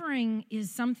 Suffering is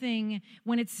something,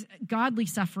 when it's godly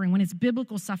suffering, when it's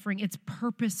biblical suffering, it's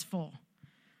purposeful.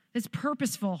 It's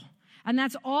purposeful. And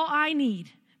that's all I need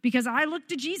because I look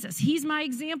to Jesus. He's my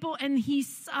example, and he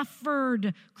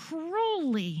suffered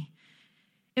cruelly.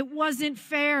 It wasn't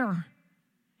fair,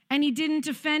 and he didn't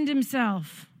defend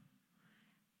himself.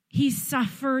 He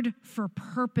suffered for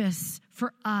purpose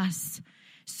for us.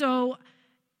 So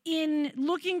in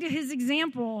looking to his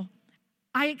example,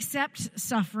 I accept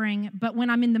suffering, but when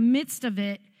I'm in the midst of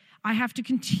it, I have to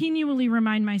continually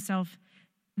remind myself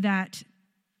that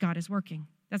God is working.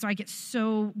 That's why I get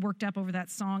so worked up over that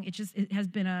song. It has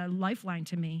been a lifeline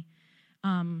to me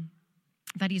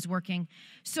that he's working.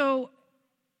 So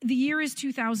the year is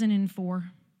 2004,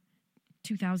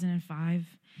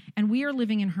 2005, and we are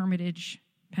living in Hermitage,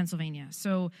 Pennsylvania.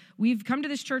 So we've come to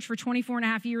this church for 24 and a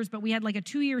half years, but we had like a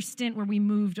 2-year stint where we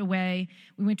moved away.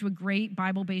 We went to a great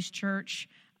Bible-based church,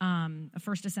 a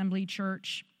First Assembly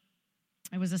church.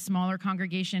 It was a smaller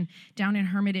congregation down in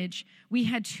Hermitage. We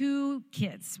had 2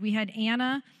 kids. We had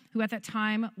Anna, who at that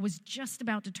time was just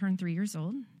about to turn 3 years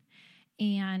old.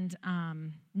 And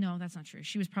no, that's not true.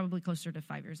 She was probably closer to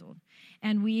 5 years old.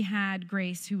 And we had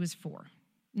Grace, who was 4.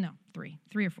 No, 3.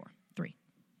 3 or 4. 3.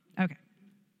 Okay.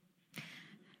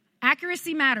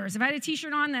 Accuracy matters. If I had a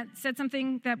t-shirt on that said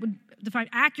something that would define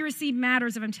accuracy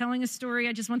matters, if I'm telling a story,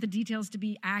 I just want the details to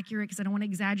be accurate because I don't want to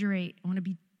exaggerate. I want to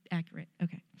be accurate.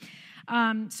 Okay.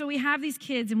 So we have these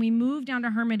kids, and we moved down to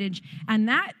Hermitage, and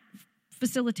that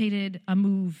facilitated a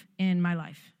move in my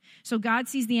life. So God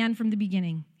sees the end from the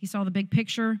beginning. He saw the big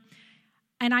picture,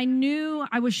 and I knew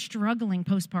I was struggling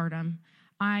postpartum.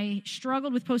 I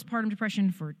struggled with postpartum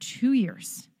depression for 2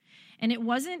 years. And it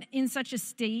wasn't in such a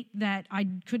state that I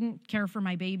couldn't care for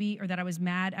my baby or that I was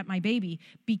mad at my baby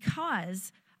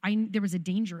because there was a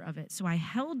danger of it. So I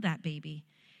held that baby,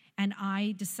 and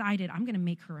I decided I'm going to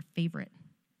make her a favorite.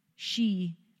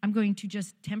 I'm going to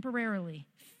just temporarily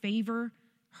favor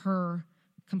her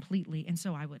completely. And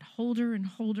so I would hold her and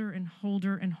hold her and hold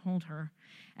her and hold her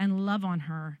and love on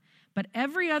her. But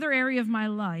every other area of my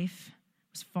life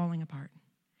was falling apart.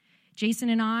 Jason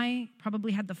and I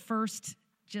probably had the first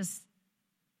just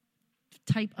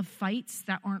type of fights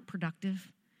that aren't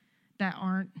productive,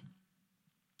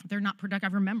 they're not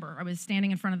productive. I remember I was standing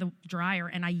in front of the dryer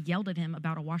and I yelled at him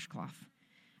about a washcloth.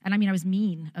 And I mean, I was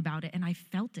mean about it, and I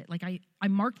felt it. Like the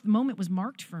moment was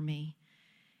marked for me.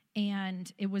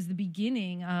 And it was the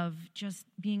beginning of just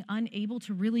being unable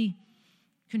to really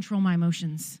control my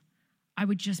emotions. I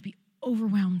would just be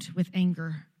overwhelmed with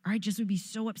anger, or I just would be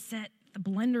so upset. The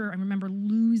blender, I remember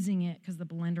losing it because the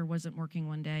blender wasn't working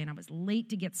one day, and I was late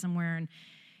to get somewhere, and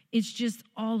it's just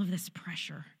all of this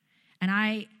pressure. And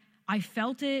I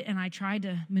felt it, and I tried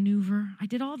to maneuver. I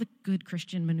did all the good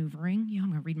Christian maneuvering. I'm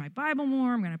going to read my Bible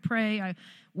more. I'm going to pray. I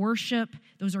worship.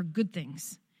 Those are good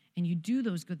things, and you do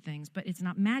those good things, but it's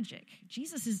not magic.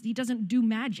 He doesn't do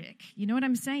magic. You know what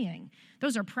I'm saying?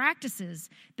 Those are practices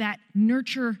that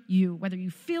nurture you, whether you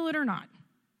feel it or not.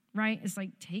 Right? It's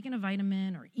like taking a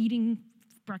vitamin or eating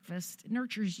breakfast. It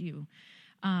nurtures you,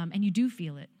 and you do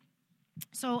feel it.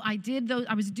 So I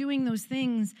was doing those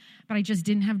things, but I just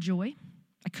didn't have joy.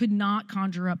 I could not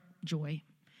conjure up joy.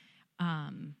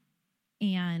 And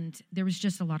there was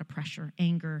just a lot of pressure,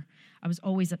 anger. I was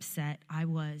always upset. I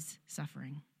was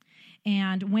suffering.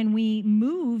 And when we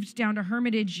moved down to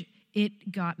Hermitage,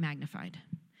 it got magnified.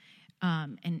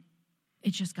 And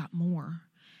it just got more.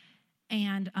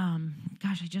 And,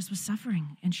 I just was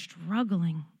suffering and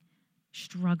struggling,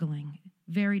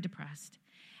 very depressed.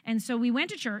 And so we went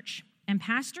to church, and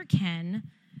Pastor Ken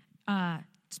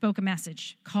spoke a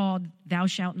message called Thou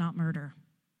Shalt Not Murder.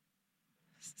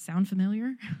 Sound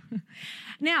familiar?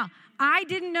 Now, I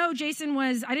didn't know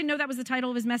that was the title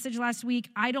of his message last week.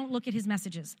 I don't look at his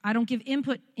messages. I don't give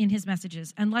input in his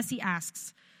messages unless he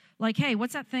asks. Like, hey,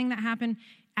 what's that thing that happened?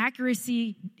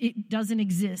 Accuracy, it doesn't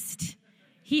exist.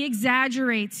 He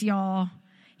exaggerates, y'all.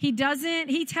 He tells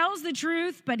the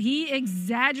truth, but he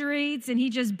exaggerates and he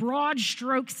just broad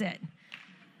strokes it.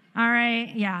 All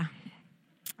right, yeah.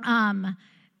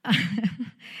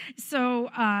 So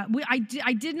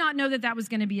I did not know that was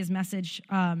going to be his message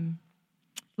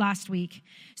last week.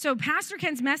 So Pastor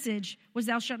Ken's message was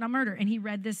Thou shalt not murder. And he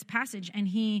read this passage. And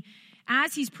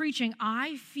as he's preaching,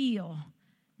 I feel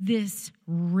this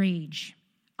rage.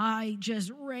 I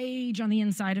just rage on the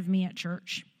inside of me at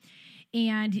church.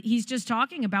 And he's just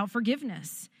talking about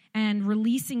forgiveness and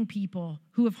releasing people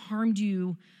who have harmed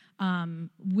you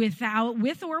with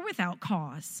or without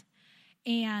cause.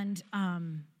 And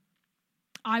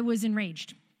I was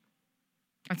enraged.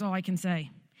 That's all I can say.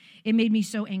 It made me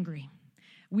so angry.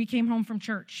 We came home from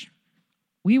church.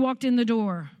 We walked in the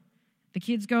door. The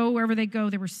kids go wherever they go.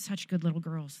 They were such good little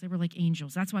girls. They were like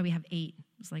angels. That's why we have 8. It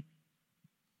was like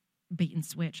bait and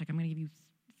switch. Like, I'm going to give you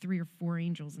 3 or 4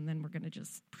 angels, and then we're going to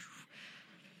just...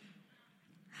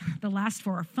 The last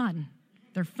 4 are fun.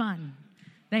 They're fun.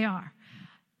 They are.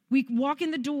 We walk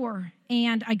in the door,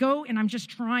 and I go, and I'm just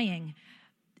trying.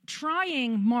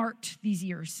 Trying marked these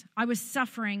years. I was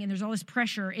suffering, and there's all this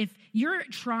pressure. If you're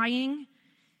trying,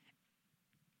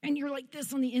 and you're like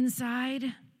this on the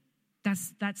inside,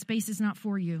 that space is not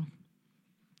for you.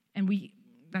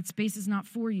 That space is not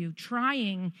for you.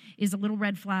 Trying is a little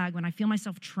red flag. When I feel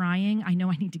myself trying, I know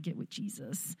I need to get with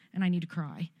Jesus, and I need to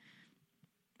cry.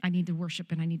 I need to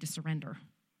worship, and I need to surrender.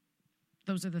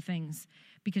 Those are the things.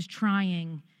 Because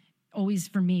trying always,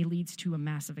 for me, leads to a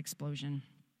massive explosion.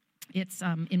 It's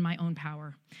in my own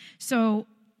power. So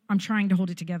I'm trying to hold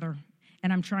it together,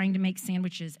 and I'm trying to make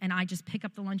sandwiches, and I just pick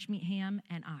up the lunch meat ham,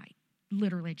 and I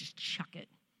literally just chuck it.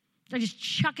 I just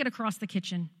chuck it across the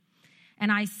kitchen.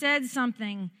 And I said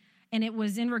something, and it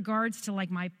was in regards to, like,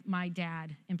 my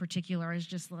dad in particular. I was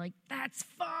just like, that's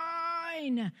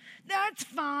fine. That's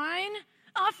fine.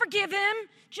 I'll forgive him.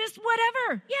 Just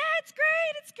whatever. Yeah, it's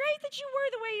great. It's great that you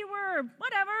were the way you were.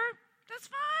 Whatever. That's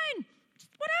fine.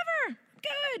 Just whatever.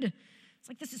 Good. It's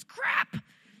like, this is crap.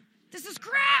 This is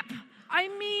crap. I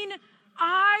mean,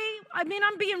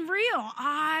 I'm being real.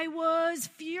 I was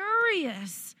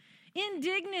furious,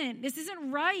 indignant. This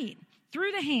isn't right.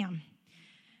 Threw the ham.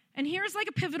 And here's like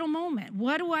a pivotal moment.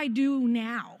 What do I do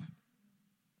now?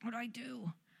 What do I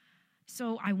do?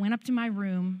 So I went up to my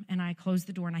room and I closed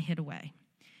the door and I hid away.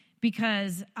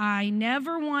 Because I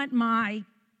never want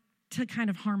to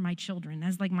kind of harm my children.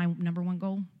 That's like my number one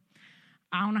goal.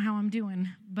 I don't know how I'm doing,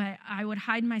 but I would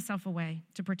hide myself away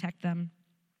to protect them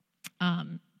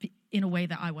in a way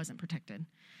that I wasn't protected.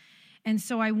 And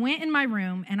so I went in my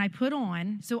room and I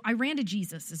I ran to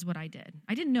Jesus is what I did.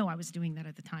 I didn't know I was doing that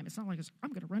at the time. It's not like I'm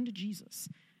going to run to Jesus.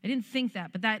 I didn't think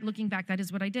that, but looking back, that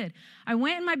is what I did. I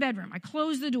went in my bedroom. I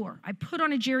closed the door. I put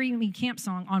on a Jerry Lee Camp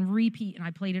song on repeat, and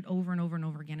I played it over and over and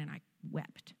over again, and I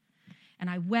wept. And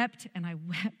I wept, and I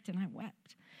wept, and I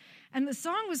wept. And the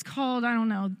song was called, I don't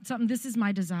know, something, This Is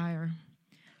My Desire.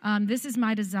 This is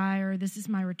my desire. This is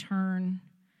my return.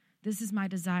 This is my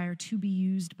desire to be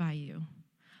used by you.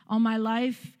 All my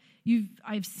life,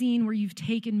 I've seen where you've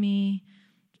taken me,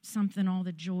 all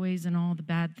the joys and all the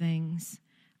bad things.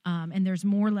 And there's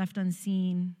more left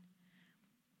unseen.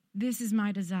 This is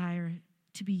my desire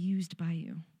to be used by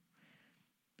you.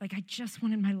 Like, I just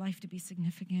wanted my life to be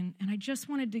significant, and I just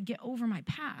wanted to get over my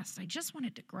past. I just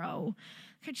wanted to grow.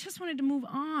 I just wanted to move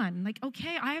on. Like,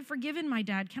 okay, I have forgiven my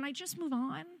dad. Can I just move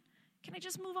on? Can I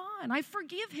just move on? I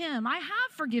forgive him. I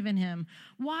have forgiven him.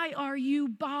 Why are you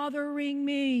bothering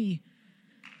me?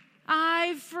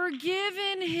 I've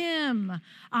forgiven him.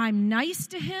 I'm nice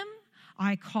to him.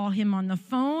 I call him on the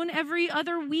phone every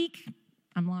other week.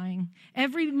 I'm lying.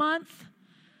 Every month.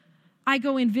 I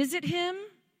go and visit him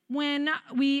when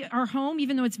we are home,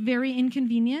 even though it's very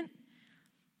inconvenient.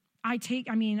 I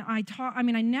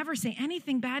never say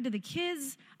anything bad to the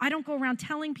kids. I don't go around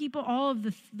telling people all of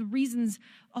the reasons,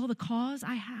 all the cause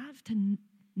I have to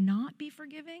not be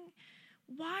forgiving.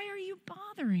 Why are you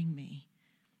bothering me?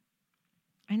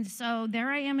 And so there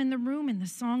I am in the room, and the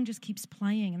song just keeps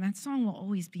playing, and that song will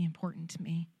always be important to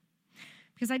me.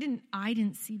 Because I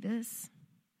didn't see this.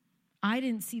 I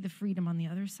didn't see the freedom on the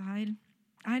other side.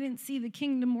 I didn't see the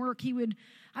kingdom work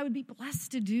I would be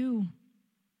blessed to do.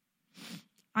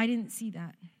 I didn't see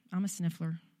that. I'm a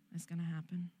sniffler. It's going to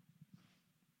happen.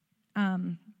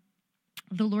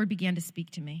 The Lord began to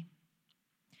speak to me.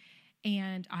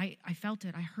 And I felt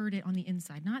it. I heard it on the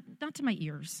inside, not to my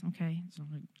ears, okay? So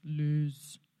like,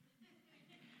 Liz.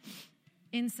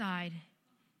 Inside,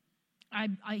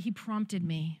 he prompted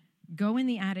me, go in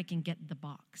the attic and get the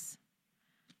box.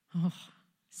 Oh,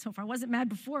 so if I wasn't mad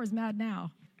before, I was mad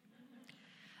now.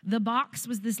 The box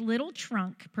was this little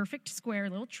trunk, perfect square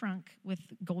little trunk with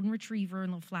golden retriever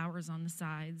and little flowers on the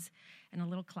sides and a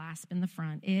little clasp in the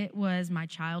front. It was my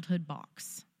childhood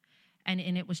box, and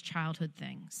in it was childhood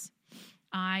things.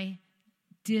 I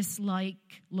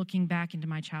dislike looking back into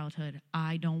my childhood.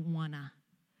 I don't want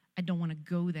to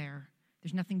go there.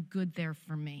 There's nothing good there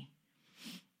for me.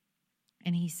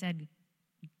 And he said,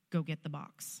 go get the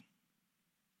box.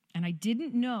 And I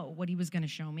didn't know what he was going to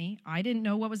show me. I didn't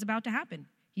know what was about to happen.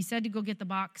 He said to go get the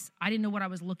box. I didn't know what I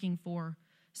was looking for,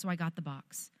 so I got the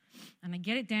box. And I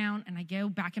get it down, and I go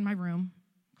back in my room,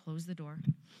 close the door.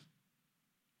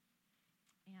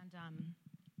 And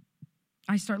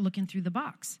I start looking through the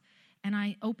box. And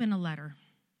I open a letter,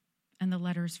 and the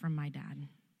letter's from my dad.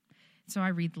 So I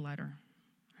read the letter,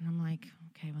 and I'm like,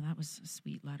 okay, well, that was a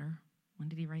sweet letter. When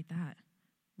did he write that?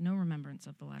 No remembrance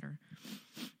of the letter.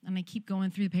 And I keep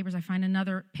going through the papers. I find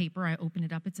another paper. I open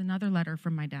it up. It's another letter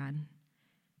from my dad.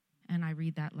 And I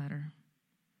read that letter.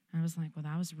 I was like, well,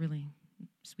 that was a really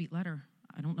sweet letter.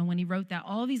 I don't know when he wrote that.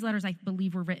 All of these letters, I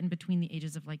believe, were written between the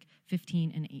ages of like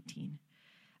 15 and 18.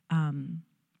 And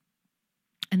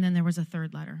then there was a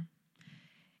third letter.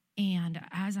 And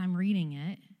as I'm reading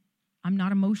it, I'm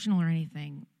not emotional or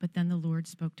anything, but then the Lord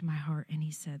spoke to my heart and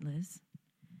he said, Liz,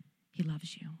 he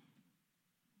loves you.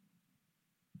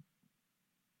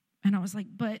 And I was like,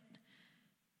 but,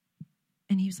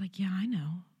 and he was like, yeah, I know.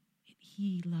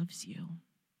 He loves you.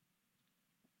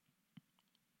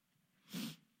 I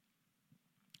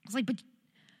was like,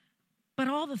 but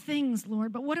all the things,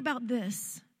 Lord, but what about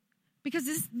this?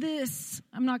 Because this,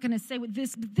 I'm not going to say what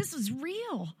this, but this was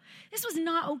real. This was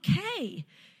not okay.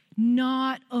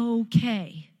 Not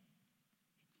okay.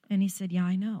 And he said, yeah,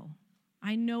 I know.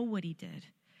 I know what he did.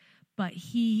 But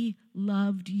he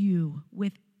loved you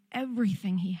with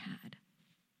everything he had.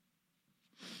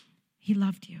 He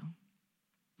loved you.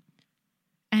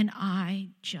 And I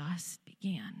just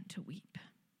began to weep.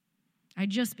 I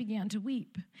just began to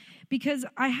weep because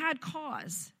I had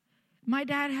cause. My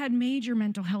dad had major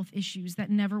mental health issues that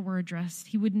never were addressed.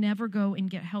 He would never go and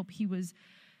get help. He was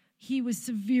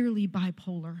severely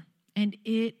bipolar, and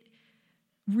it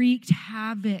wreaked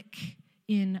havoc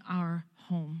in our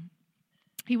home.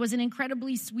 He was an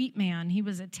incredibly sweet man. He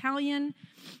was Italian.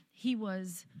 He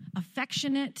was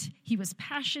affectionate. He was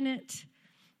passionate.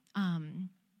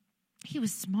 He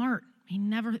was smart. He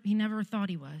never thought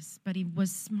he was, but he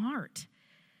was smart.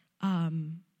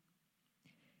 And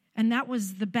that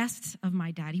was the best of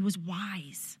my dad. He was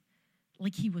wise.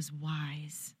 Like, he was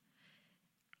wise.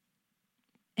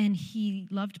 And he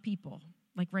loved people,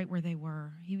 like right where they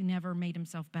were. He never made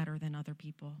himself better than other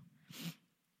people.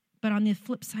 But on the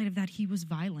flip side of that, he was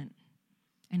violent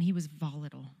and he was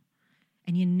volatile.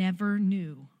 And you never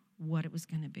knew what it was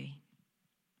going to be.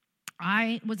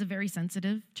 I was a very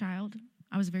sensitive child.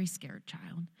 I was a very scared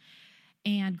child.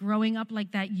 And growing up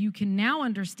like that, you can now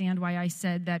understand why I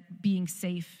said that being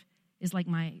safe is like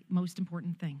my most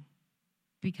important thing.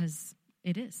 Because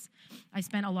it is. I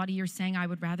spent a lot of years saying I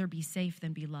would rather be safe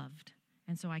than be loved.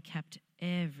 And so I kept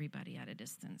everybody at a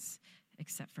distance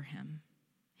except for him.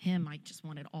 Him, I just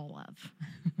wanted all of.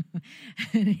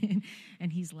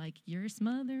 And he's like, you're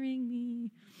smothering me.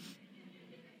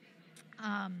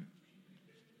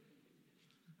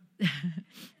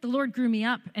 The Lord grew me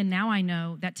up, and now I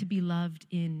know that to be loved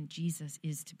in Jesus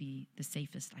is to be the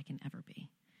safest I can ever be.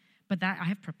 But that I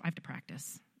have to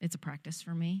practice. It's a practice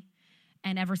for me.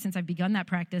 And ever since I've begun that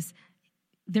practice,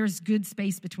 there's good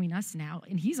space between us now.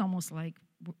 And he's almost like,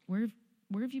 where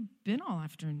have you been all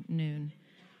afternoon?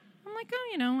 I'm like,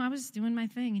 oh, I was doing my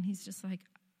thing. And he's just like,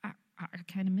 I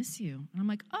kind of miss you. And I'm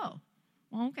like, oh,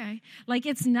 well, okay. Like,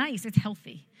 it's nice. It's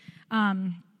healthy.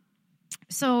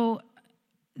 So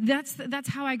that's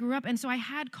how I grew up. And so I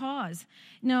had cause.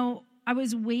 No, I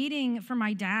was waiting for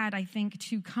my dad, I think,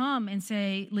 to come and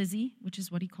say, Lizzie, which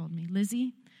is what he called me.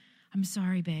 Lizzie, I'm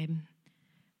sorry, babe.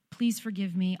 Please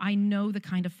forgive me. I know the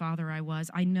kind of father I was.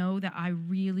 I know that I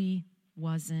really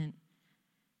wasn't.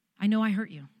 I know I hurt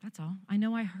you. That's all. I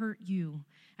know I hurt you.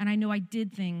 And I know I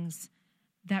did things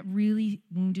that really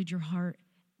wounded your heart.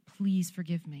 Please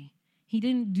forgive me. He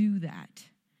didn't do that.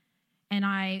 And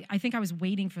I think I was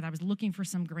waiting for that. I was looking for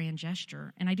some grand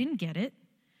gesture, and I didn't get it.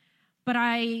 But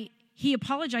he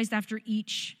apologized after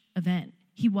each event.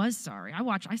 He was sorry.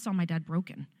 I saw my dad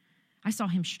broken. I saw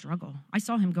him struggle. I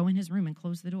saw him go in his room and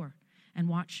close the door and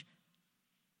watch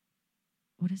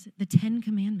The 10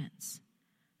 Commandments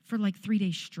for like 3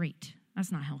 days straight.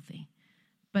 That's not healthy.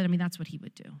 But I mean, that's what he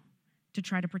would do to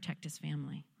try to protect his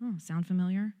family. Oh, sound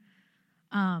familiar?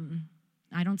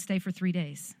 I don't stay for 3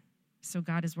 days. So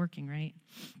God is working, right?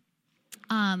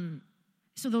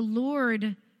 So the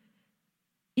Lord,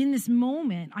 in this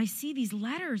moment, I see these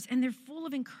letters and they're full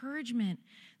of encouragement.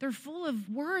 They're full of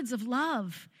words of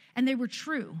love. And they were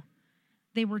true.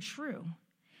 They were true.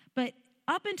 But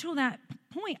up until that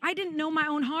point, I didn't know my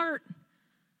own heart.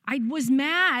 I was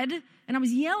mad and I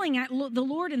was yelling at the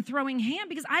Lord and throwing hand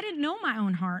because I didn't know my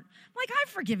own heart. Like, I've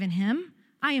forgiven him.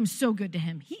 I am so good to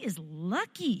him. He is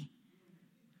lucky.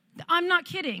 I'm not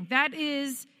kidding. That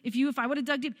is, if I would have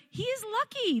dug deep, he is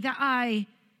lucky that I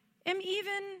am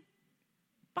even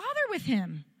bother with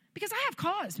him because I have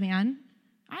cause, man.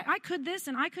 I could this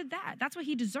and I could that. That's what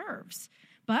he deserves.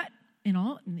 But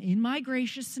in my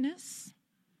graciousness,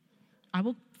 I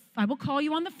will call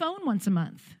you on the phone once a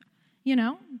month. You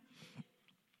know,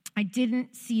 I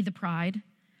didn't see the pride.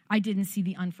 I didn't see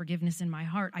the unforgiveness in my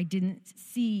heart. I didn't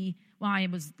see, I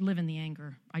was living the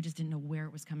anger. I just didn't know where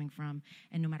it was coming from.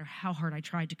 And no matter how hard I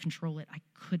tried to control it, I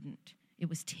couldn't. It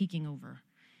was taking over.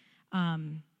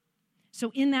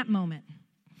 So in that moment,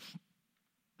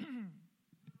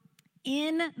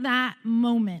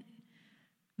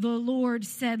 the Lord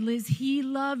said, Liz, he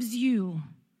loves you.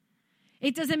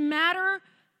 It doesn't matter.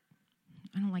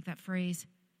 I don't like that phrase.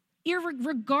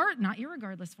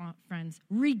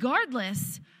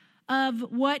 Regardless of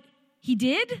what he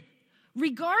did,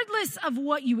 regardless of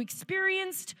what you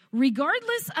experienced,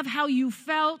 regardless of how you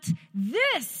felt,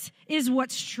 this is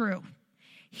what's true.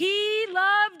 He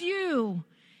loved you.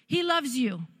 He loves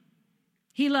you.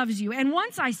 He loves you. And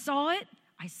once I saw it.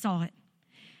 I saw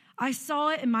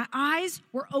it and my eyes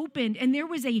were opened and there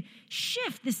was a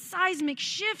shift, this seismic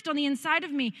shift on the inside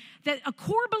of me that a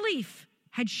core belief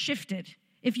had shifted.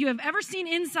 If you have ever seen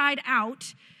Inside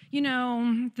Out, you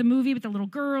know, the movie with the little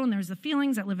girl and there's the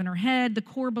feelings that live in her head, the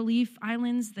core belief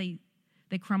islands, they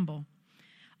crumble.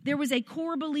 There was a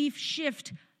core belief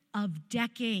shift of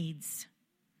decades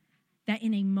that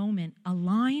in a moment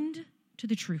aligned to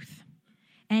the truth.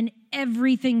 And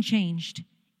everything changed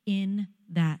in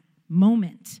that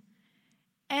moment.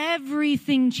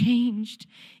 Everything changed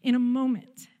in a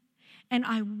moment. And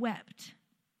I wept.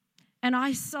 And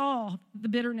I saw the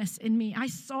bitterness in me. I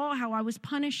saw how I was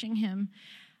punishing him.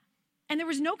 And there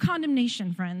was no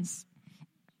condemnation, friends.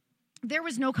 There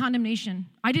was no condemnation.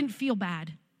 I didn't feel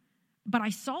bad, but I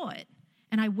saw it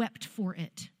and I wept for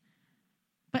it.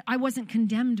 But I wasn't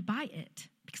condemned by it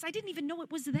because I didn't even know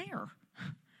it was there.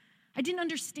 I didn't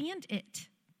understand it.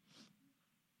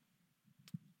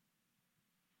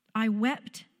 I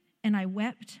wept and I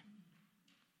wept.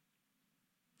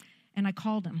 And I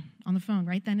called him on the phone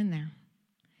right then and there.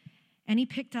 And he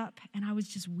picked up and I was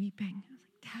just weeping. I was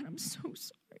like, Dad, I'm so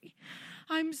sorry.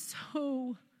 I'm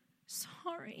so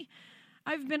sorry.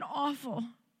 I've been awful.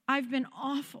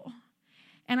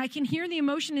 And I can hear the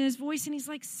emotion in his voice and he's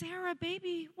like, Sarah,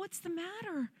 baby, what's the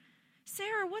matter?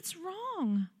 Sarah, what's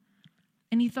wrong?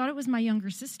 And he thought it was my younger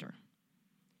sister.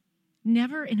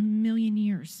 Never in a million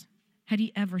years had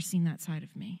he ever seen that side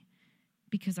of me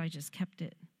because I just kept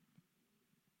it.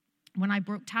 When I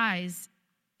broke ties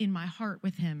in my heart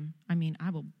with him, I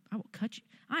will cut you.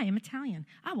 I am Italian.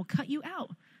 I will cut you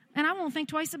out, and I won't think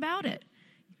twice about it.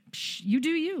 You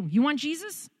do you. You want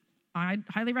Jesus? I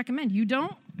highly recommend. You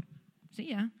don't?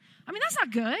 See ya. That's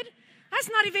not good. That's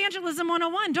not evangelism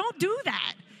 101. Don't do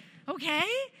that, okay?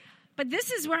 But this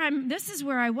is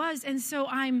where I was, and so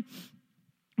I'm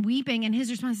weeping, and his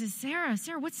response is, Sarah,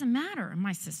 what's the matter? And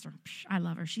my sister, I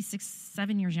love her. She's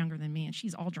 7 years younger than me, and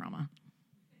she's all drama.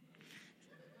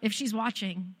 If she's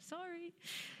watching, sorry.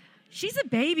 She's a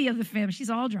baby of the family. She's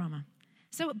all drama.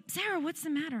 So, Sarah, what's the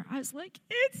matter? I was like,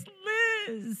 it's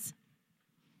Liz.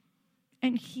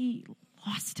 And he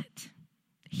lost it.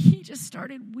 He just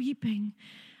started weeping.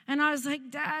 And I was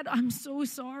like, Dad, I'm so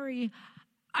sorry.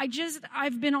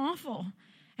 I've been awful.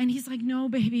 And he's like, no,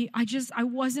 baby, I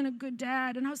wasn't a good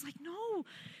dad. And I was like, no,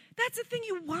 that's the thing.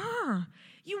 You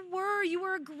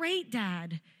were a great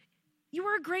dad. You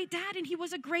were a great dad, and he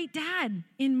was a great dad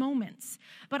in moments.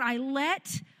 But I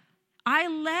let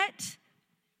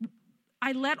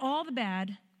all the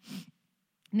bad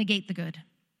negate the good.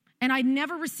 And I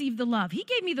never received the love. He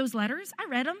gave me those letters. I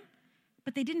read them,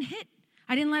 but they didn't hit.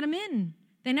 I didn't let them in.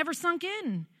 They never sunk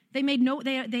in. They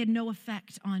had no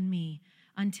effect on me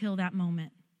until that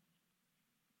moment.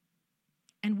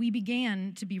 And we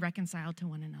began to be reconciled to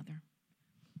one another.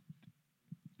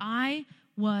 I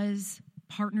was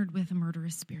partnered with a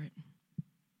murderous spirit.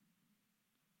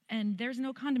 And there's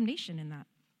no condemnation in that.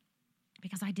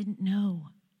 because I didn't know.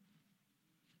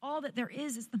 All that there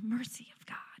is the mercy of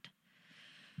God.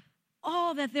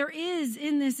 All that there is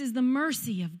in this is the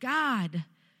mercy of God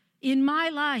in my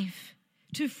life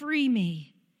to free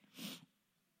me.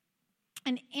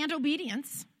 And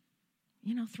obedience,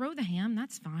 throw the ham,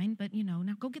 that's fine, but, now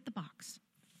go get the box.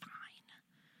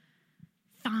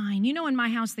 Fine. In my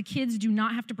house, the kids do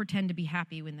not have to pretend to be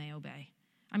happy when they obey.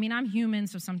 I mean, I'm human,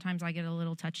 so sometimes I get a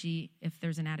little touchy if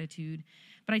there's an attitude.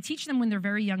 But I teach them when they're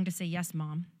very young to say, yes,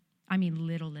 Mom. I mean,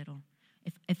 little.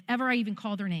 If ever I even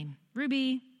call their name,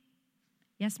 Ruby,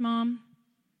 yes, Mom.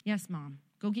 Yes, Mom.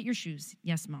 Go get your shoes.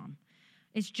 Yes, Mom.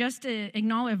 It's just to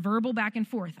acknowledge a verbal back and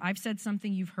forth. I've said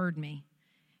something, you've heard me.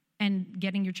 And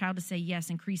getting your child to say yes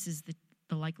increases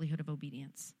the likelihood of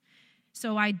obedience.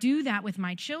 So I do that with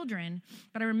my children.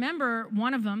 But I remember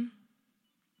one of them,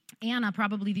 Anna,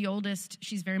 probably the oldest,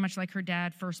 she's very much like her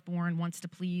dad, firstborn, wants to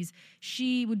please.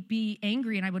 She would be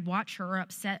angry, and I would watch her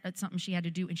upset at something she had to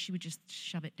do, and she would just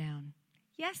shove it down.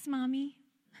 Yes, Mommy.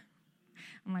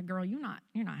 I'm like, girl, you're not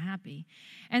happy.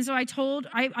 And so I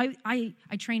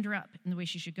trained her up in the way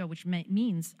she should go, which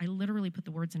means I literally put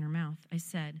the words in her mouth. I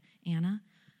said, Anna,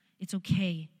 it's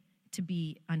okay to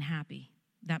be unhappy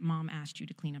that Mom asked you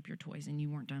to clean up your toys and you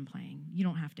weren't done playing. You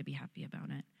don't have to be happy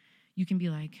about it. You can be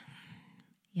like,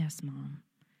 yes, Mom.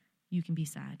 You can be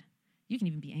sad. You can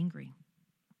even be angry.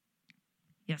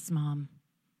 Yes, Mom.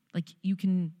 I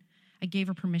gave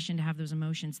her permission to have those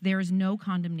emotions. There is no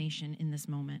condemnation in this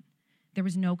moment. There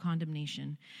was no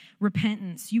condemnation.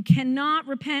 Repentance. You cannot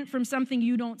repent from something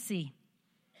you don't see.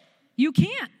 You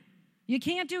can't. You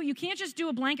can't just do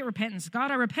a blanket repentance.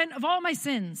 God, I repent of all my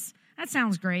sins. That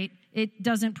sounds great. It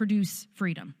doesn't produce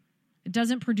freedom. It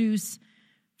doesn't produce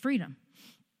freedom.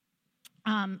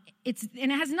 And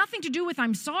it has nothing to do with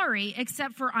I'm sorry,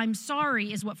 except for I'm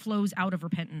sorry is what flows out of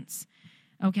repentance.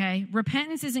 Okay?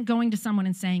 Repentance isn't going to someone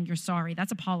and saying you're sorry.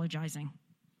 That's apologizing.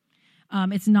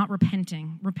 It's not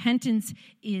repenting. Repentance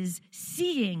is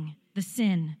seeing the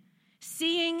sin,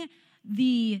 seeing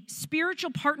the spiritual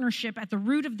partnership at the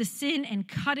root of the sin and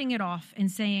cutting it off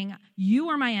and saying, you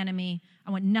are my enemy.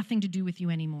 I want nothing to do with you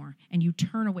anymore. And you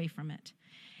turn away from it.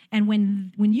 And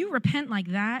when you repent like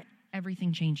that,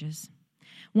 everything changes.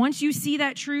 Once you see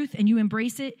that truth and you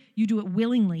embrace it, you do it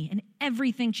willingly. And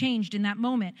everything changed in that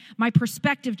moment. My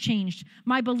perspective changed.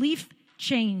 My belief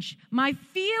changed. My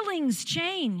feelings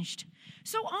changed.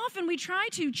 So often we try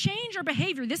to change our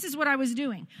behavior. This is what I was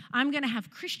doing. I'm going to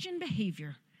have Christian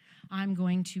behavior. I'm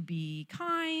going to be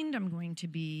kind. I'm going to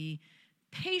be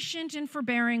patient and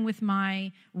forbearing with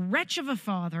my wretch of a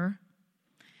father.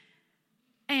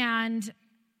 And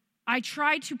I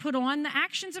tried to put on the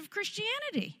actions of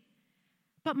Christianity.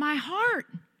 But my heart,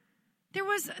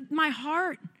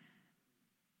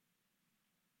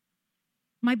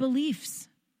 my beliefs,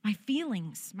 my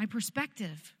feelings, my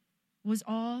perspective was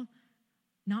all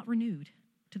not renewed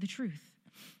to the truth.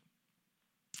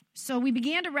 So we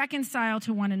began to reconcile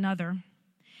to one another.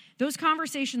 Those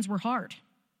conversations were hard.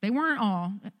 They weren't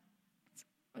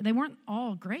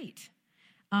all great.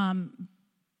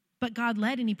 But God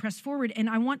led and he pressed forward. And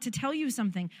I want to tell you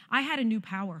something. I had a new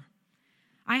power.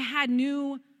 I had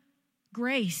new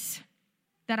grace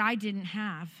that I didn't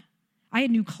have. I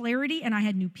had new clarity and I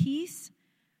had new peace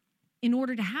in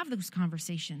order to have those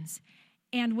conversations.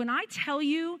 And when I tell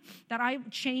you that I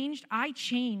changed.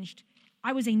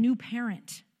 I was a new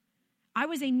parent. I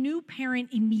was a new parent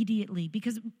immediately,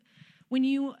 because when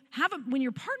you're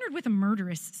partnered with a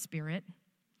murderous spirit,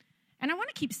 and I want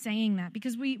to keep saying that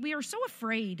because we are so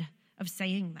afraid of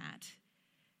saying that.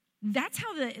 That's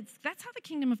how the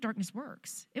kingdom of darkness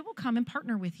works. It will come and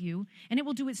partner with you, and it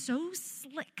will do it so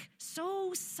slick,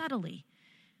 so subtly,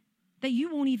 that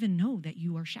you won't even know that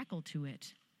you are shackled to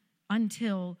it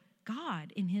until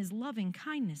God, in his loving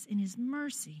kindness, in his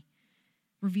mercy,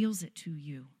 reveals it to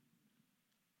you.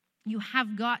 You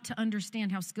have got to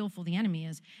understand how skillful the enemy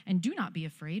is, and do not be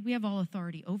afraid. We have all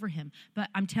authority over him, but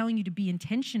I'm telling you to be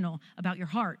intentional about your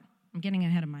heart. I'm getting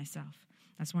ahead of myself.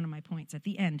 That's one of my points at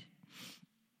the end.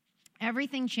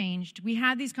 Everything changed. We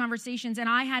had these conversations, and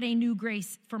I had a new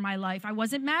grace for my life. I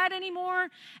wasn't mad anymore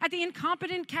at the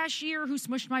incompetent cashier who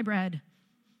smushed my bread.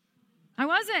 I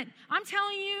wasn't. I'm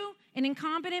telling you, an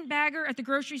incompetent bagger at the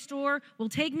grocery store will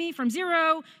take me from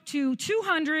 0 to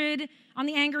 200 on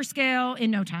the anger scale in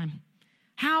no time.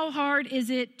 How hard is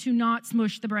it to not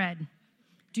smush the bread?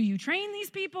 Do you train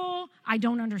these people? I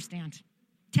don't understand.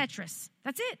 Tetris.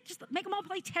 That's it. Just make them all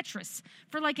play Tetris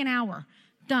for like an hour.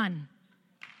 Done.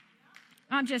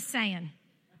 I'm just saying.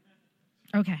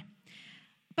 Okay.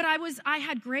 But I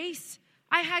had grace.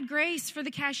 I had grace for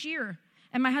the cashier.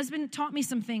 And my husband taught me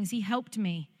some things. He helped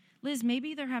me. Liz,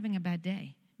 maybe they're having a bad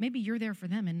day. Maybe you're there for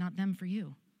them and not them for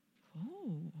you.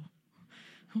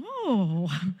 Oh.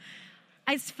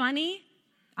 It's funny.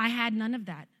 I had none of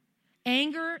that.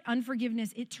 Anger,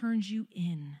 unforgiveness, it turns you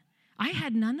in. I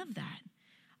had none of that.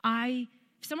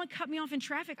 If someone cut me off in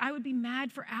traffic, I would be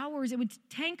mad for hours. It would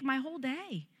tank my whole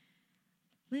day.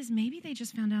 Liz, maybe they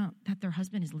just found out that their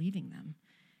husband is leaving them.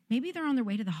 Maybe they're on their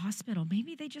way to the hospital.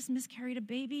 Maybe they just miscarried a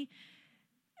baby.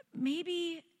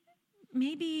 Maybe,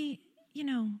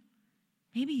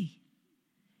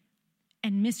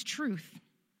 and mistruth.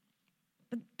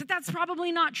 But that's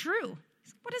probably not true.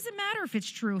 What does it matter if it's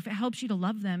true, if it helps you to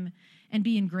love them and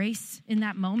be in grace in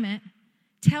that moment?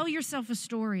 Tell yourself a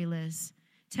story, Liz.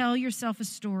 Tell yourself a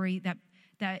story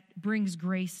that brings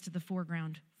grace to the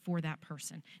foreground for that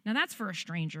person. Now, that's for a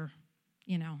stranger,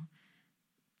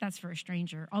 That's for a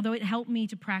stranger. Although it helped me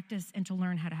to practice and to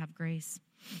learn how to have grace.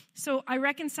 So I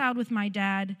reconciled with my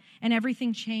dad, and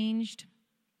everything changed.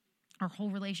 Our whole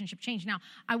relationship changed. Now,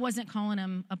 I wasn't calling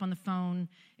him up on the phone.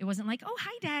 It wasn't like, oh,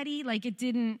 hi, Daddy.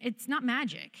 It's not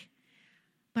magic.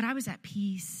 But I was at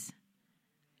peace.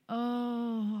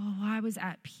 Oh, I was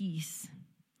at peace.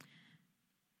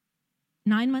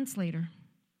 9 months later,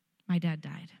 my dad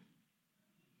died.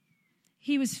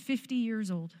 He was 50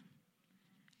 years old.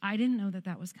 I didn't know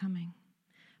that was coming.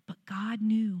 But God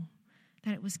knew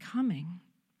that it was coming.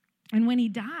 And when he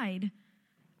died,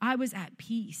 I was at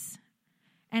peace.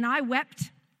 And I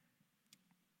wept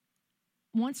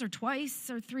once or twice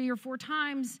or 3 or 4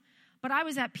 times, but I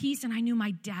was at peace, and I knew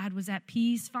my dad was at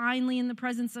peace, finally in the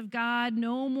presence of God.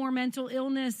 No more mental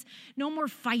illness, no more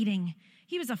fighting.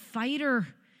 He was a fighter.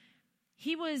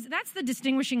 That's the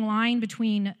distinguishing line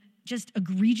between just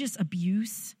egregious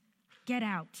abuse. Get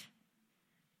out.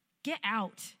 Get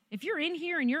out. If you're in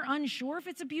here and you're unsure if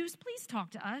it's abuse, please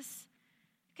talk to us,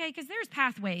 okay? Because there's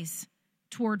pathways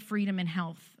toward freedom and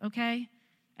health, okay?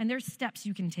 And there's steps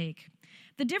you can take.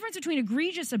 The difference between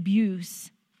egregious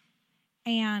abuse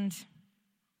and,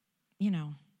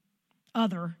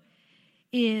 other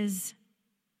is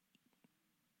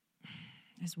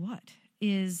what?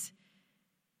 Is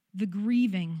the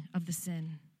grieving of the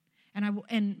sin.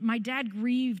 And my dad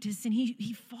grieved his sin.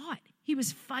 He fought. He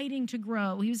was fighting to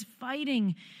grow. He was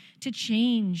fighting to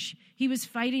change. He was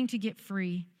fighting to get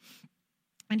free.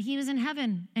 And he was in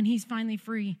heaven, and he's finally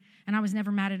free. And I was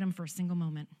never mad at him for a single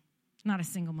moment. Not a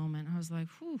single moment. I was like,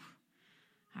 whew,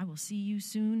 I will see you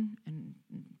soon, and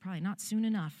probably not soon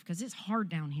enough, because it's hard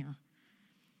down here.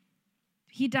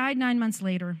 He died 9 months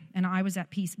later, and I was at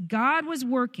peace. God was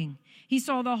working. He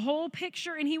saw the whole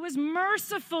picture, and he was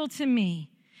merciful to me.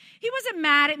 He wasn't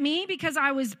mad at me because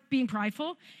I was being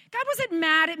prideful. God wasn't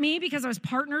mad at me because I was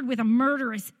partnered with a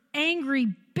murderous, angry,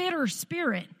 bitter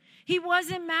spirit. He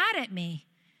wasn't mad at me.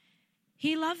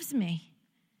 He loves me,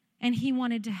 and he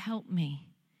wanted to help me.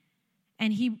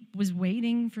 And he was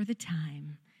waiting for the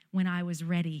time when I was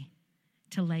ready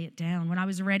to lay it down, when I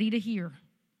was ready to hear.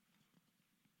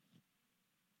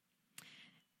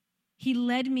 He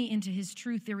led me into his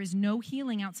truth. There is no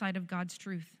healing outside of God's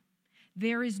truth.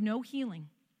 There is no healing.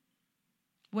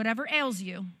 Whatever ails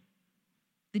you,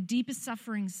 the deepest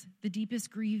sufferings, the deepest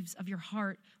griefs of your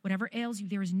heart, whatever ails you,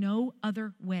 there is no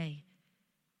other way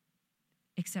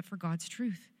except for God's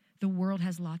truth. The world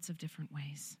has lots of different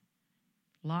ways.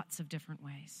 Lots of different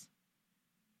ways.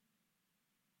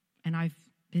 And I've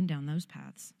been down those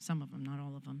paths, some of them, not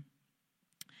all of them.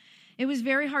 It was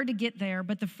very hard to get there,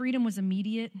 but the freedom was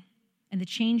immediate, and the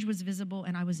change was visible,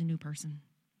 and I was a new person.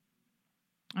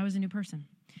 I was a new person.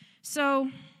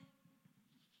 So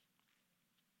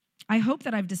I hope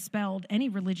that I've dispelled any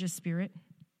religious spirit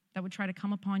that would try to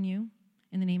come upon you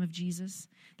in the name of Jesus,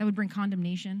 that would bring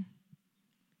condemnation.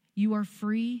 You are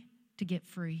free to get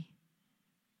free.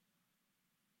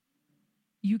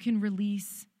 You can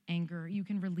release anger. You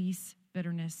can release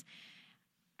bitterness.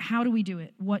 How do we do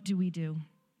it? What do we do?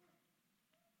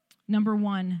 Number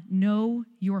 1, know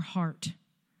your heart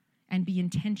and be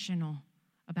intentional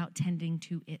about tending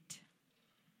to it.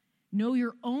 Know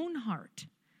your own heart.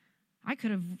 I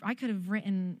could have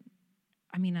written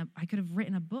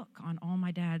a book on all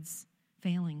my dad's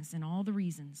failings and all the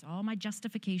reasons, all my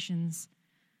justifications,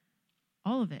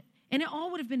 all of it. And it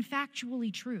all would have been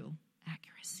factually true.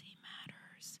 Accuracy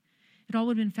matters. It all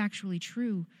would have been factually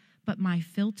true, but my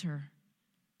filter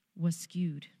was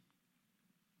skewed.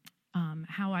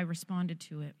 How I responded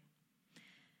to it.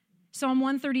 Psalm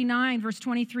 139, verse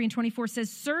 23 and 24 says,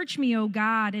 "Search me, O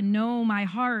God, and know my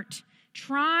heart.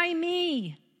 Try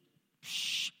me."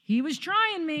 He was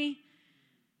trying me.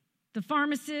 The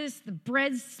pharmacist, the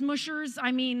bread smushers.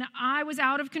 I was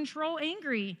out of control,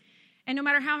 angry. And no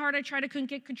matter how hard I tried, I couldn't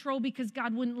get control because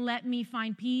God wouldn't let me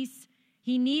find peace.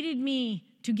 He needed me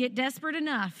to get desperate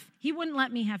enough. He wouldn't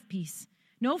let me have peace.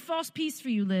 No false peace for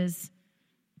you, Liz.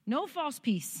 No false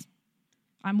peace.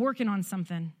 I'm working on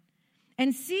something.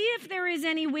 And see if there is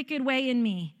any wicked way in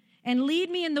me, and lead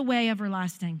me in the way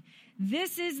everlasting.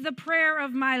 This is the prayer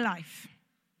of my life.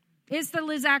 It's the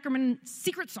Liz Ackerman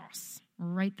secret sauce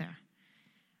right there.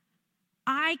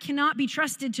 I cannot be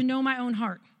trusted to know my own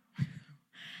heart.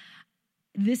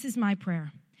 This is my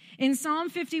prayer. In Psalm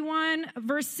 51,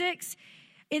 verse 6,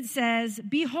 it says,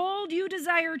 "Behold, you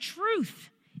desire truth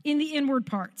in the inward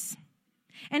parts,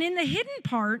 and in the hidden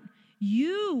part,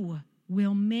 you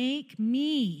will make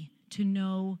me to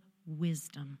know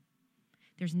wisdom."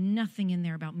 There's nothing in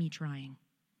there about me trying.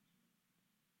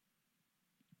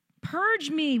 "Purge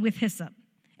me with hyssop,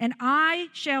 and I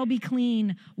shall be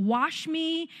clean. Wash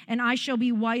me, and I shall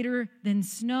be whiter than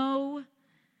snow.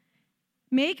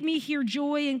 Make me hear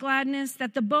joy and gladness,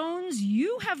 that the bones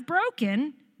you have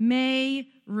broken may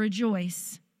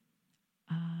rejoice."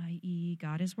 I.e.,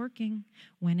 God is working.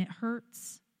 When it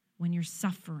hurts, when you're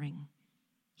suffering,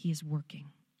 he is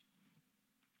working.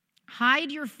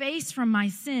 "Hide your face from my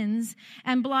sins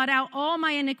and blot out all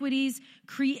my iniquities.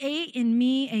 Create in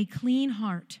me a clean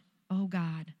heart, O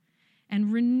God,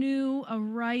 and renew a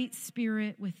right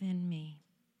spirit within me."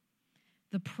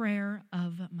 The prayer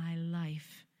of my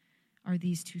life are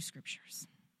these two scriptures.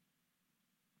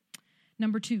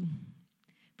 Number 2,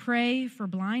 pray for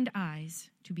blind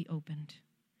eyes to be opened.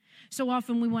 So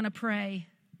often we want to pray,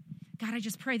 "God, I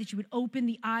just pray that you would open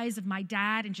the eyes of my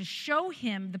dad and just show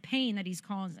him the pain that he's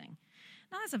causing."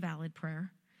 Now, that's a valid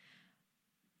prayer.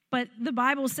 But the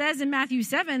Bible says in Matthew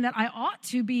 7 that I ought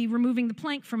to be removing the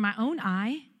plank from my own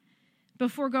eye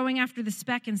before going after the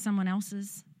speck in someone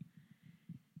else's.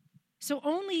 So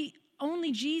only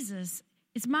Jesus,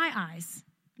 it's my eyes.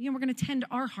 We're going to tend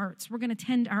our hearts. We're going to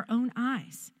tend our own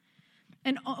eyes.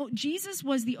 And Jesus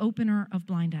was the opener of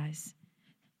blind eyes.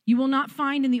 You will not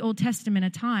find in the Old Testament a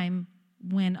time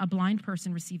when a blind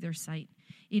person received their sight.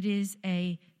 It is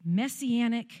a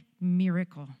messianic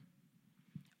miracle.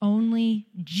 Only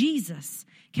Jesus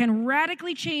can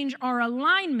radically change our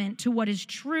alignment to what is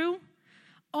true.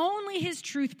 Only his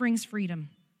truth brings freedom,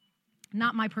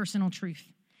 not my personal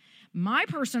truth. My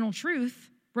personal truth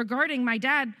regarding my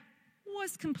dad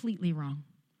was completely wrong.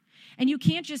 And you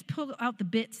can't just pull out the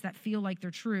bits that feel like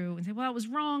they're true and say, "Well, it was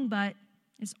wrong, but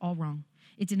it's all wrong.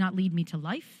 It did not lead me to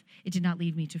life. It did not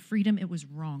lead me to freedom. It was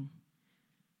wrong."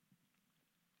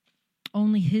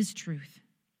 Only his truth.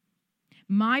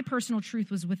 My personal truth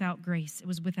was without grace. It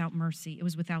was without mercy. It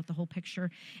was without the whole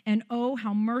picture. And oh,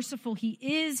 how merciful he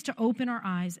is to open our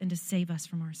eyes and to save us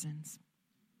from our sins.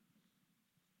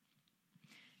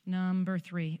 Number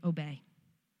 3, obey.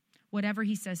 Whatever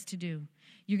he says to do.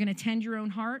 You're going to tend your own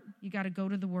heart. You got to go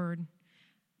to the word.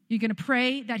 You're going to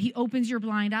pray that he opens your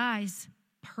blind eyes.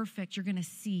 Perfect. You're going to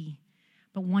see.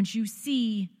 But once you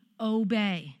see,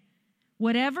 obey.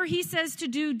 Whatever he says to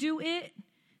do, do it.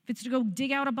 If it's to go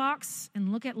dig out a box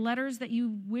and look at letters that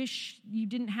you wish you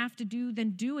didn't have to do,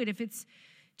 then do it. If it's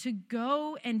to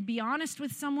go and be honest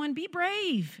with someone, be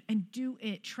brave and do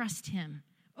it. Trust him.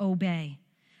 Obey.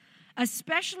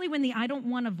 Especially when the "I don't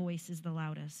want" a voice is the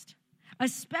loudest.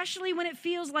 Especially when it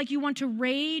feels like you want to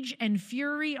rage and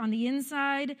fury on the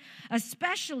inside.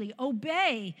 Especially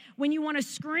obey when you want to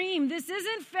scream, "This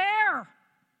isn't fair.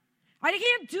 I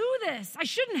can't do this. I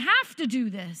shouldn't have to do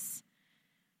this."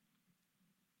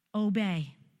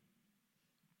 Obey.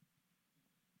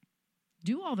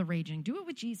 Do all the raging. Do it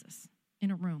with Jesus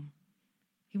in a room.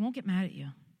 He won't get mad at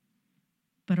you.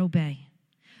 But obey.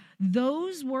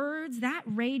 Those words, that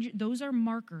rage, those are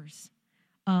markers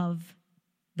of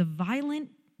the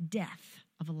violent death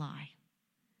of a lie.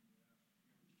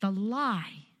 The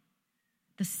lie,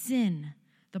 the sin,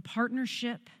 the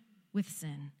partnership with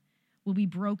sin will be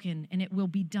broken, and it will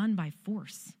be done by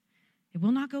force. It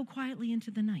will not go quietly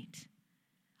into the night.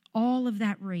 All of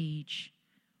that rage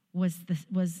was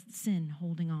sin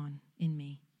holding on in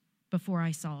me before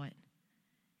I saw it.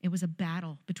 It was a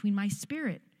battle between my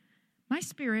spirit. My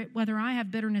spirit, whether I have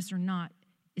bitterness or not,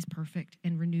 is perfect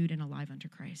and renewed and alive unto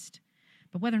Christ.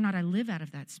 But whether or not I live out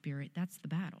of that spirit, that's the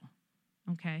battle,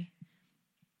 okay?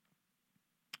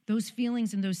 Those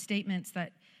feelings and those statements,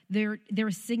 that they're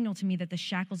a signal to me that the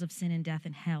shackles of sin and death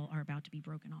and hell are about to be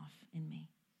broken off in me.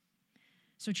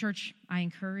 So, church, I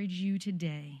encourage you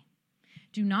today,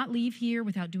 do not leave here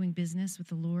without doing business with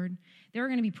the Lord. There are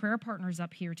going to be prayer partners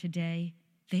up here today.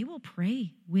 They will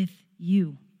pray with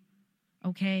you,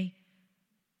 okay?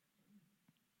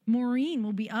 Maureen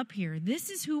will be up here. This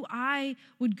is who I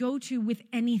would go to with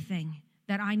anything.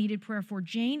 that I needed prayer for.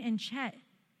 Jane and Chet.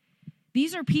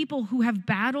 These are people who have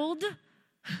battled,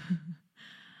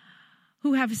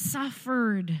 who have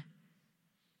suffered.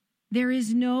 There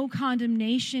is no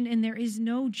condemnation and there is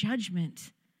no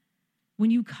judgment.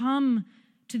 When you come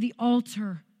to the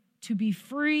altar to be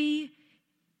free,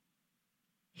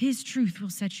 His truth will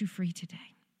set you free today.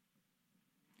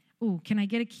 Oh, can I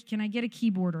get a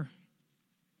keyboarder?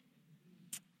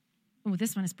 Oh,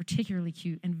 this one is particularly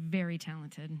cute and very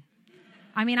talented.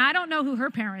 I mean, I don't know who her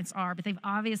parents are, but they've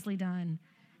obviously done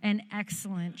an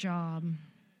excellent job.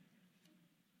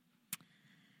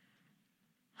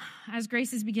 As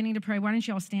Grace is beginning to pray, why don't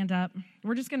you all stand up?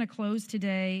 We're just going to close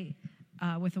today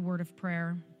with a word of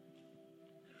prayer.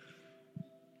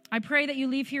 I pray that you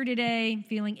leave here today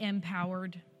feeling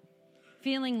empowered,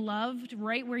 feeling loved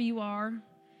right where you are.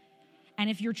 And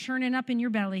if you're churning up in your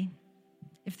belly,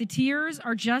 if the tears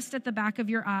are just at the back of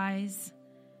your eyes,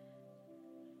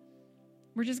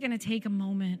 we're just going to take a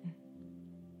moment.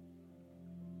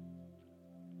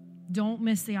 Don't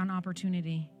miss the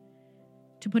opportunity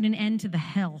to put an end to the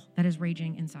hell that is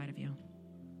raging inside of you.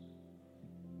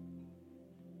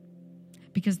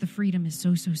 Because the freedom is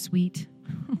so, so sweet.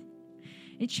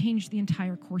 It changed the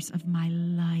entire course of my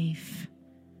life.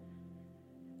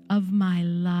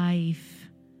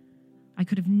 I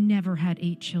could have never had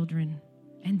 8 children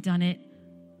and done it,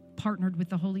 partnered with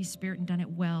the Holy Spirit and done it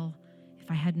well if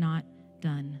I had not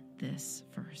done this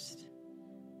first.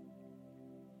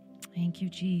 Thank you,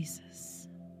 Jesus.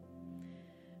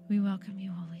 We welcome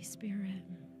you, Holy Spirit.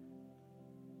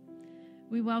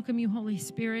 We welcome you, Holy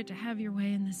Spirit, to have your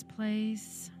way in this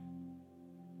place.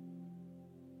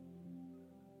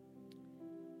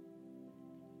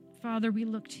 Father, we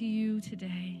look to you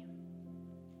today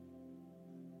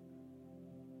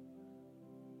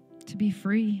to be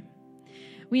free.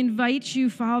 We invite you,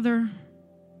 Father,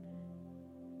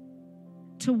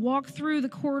 to walk through the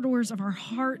corridors of our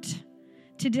heart.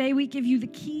 Today we give you the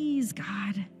keys,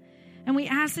 God, and we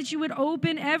ask that you would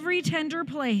open every tender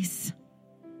place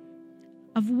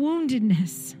of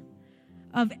woundedness,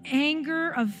 of anger,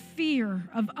 of fear,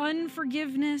 of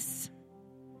unforgiveness,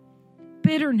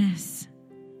 bitterness,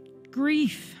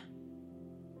 grief.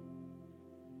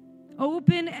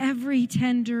 Open every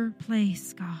tender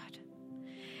place, God.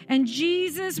 And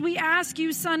Jesus, we ask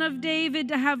you, Son of David,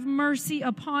 to have mercy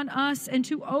upon us and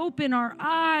to open our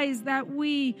eyes that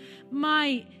we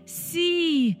might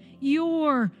see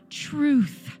your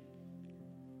truth.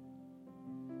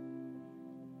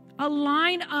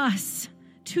 Align us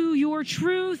to your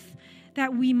truth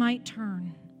that we might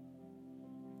turn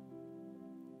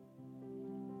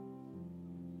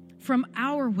from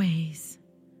our ways,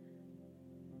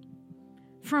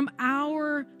 from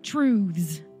our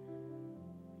truths,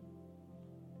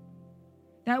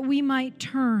 that we might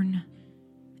turn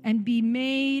and be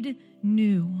made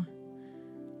new.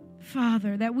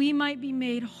 Father, that we might be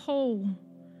made whole,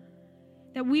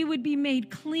 that we would be made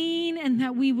clean, and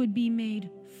that we would be made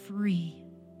free.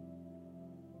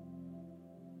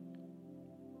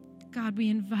 God, we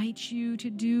invite you to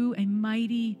do a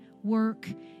mighty work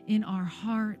in our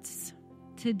hearts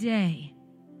today.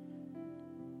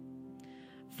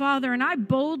 Father, and I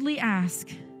boldly ask,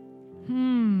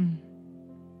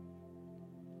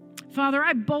 Father,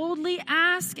 I boldly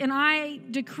ask and I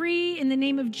decree in the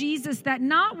name of Jesus that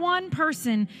not one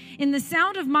person in the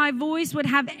sound of my voice would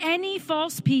have any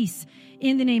false peace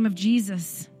in the name of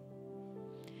Jesus.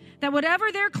 That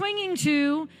whatever they're clinging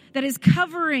to that is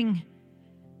covering,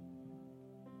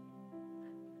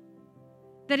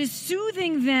 that is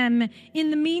soothing them in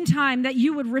the meantime, that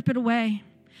you would rip it away.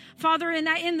 Father, and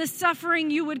that in the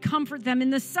suffering you would comfort them.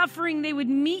 In the suffering they would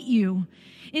meet you.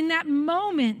 In that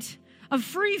moment of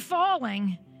free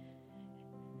falling,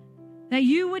 that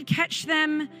you would catch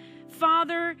them.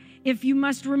 Father, if you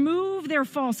must remove their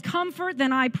false comfort,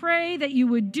 then I pray that you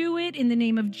would do it in the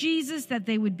name of Jesus, that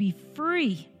they would be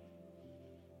free.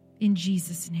 In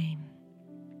Jesus' name.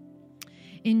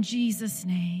 In Jesus'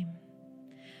 name.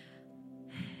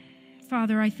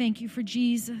 Father, I thank you for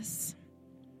Jesus.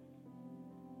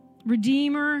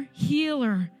 Redeemer,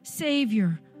 healer,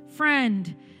 Savior,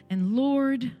 friend, and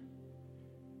Lord.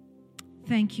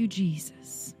 Thank you,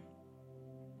 Jesus.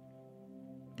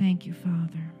 Thank you,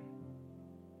 Father.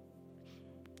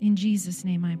 In Jesus'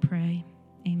 name I pray.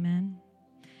 Amen.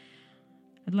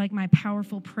 I'd like my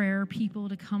powerful prayer people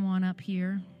to come on up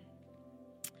here.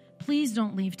 Please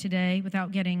don't leave today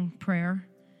without getting prayer.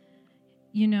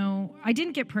 You know, I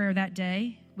didn't get prayer that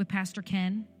day with Pastor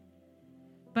Ken,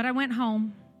 but I went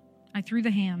home. I threw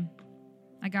the ham.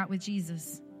 I got with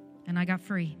Jesus, and I got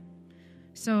free.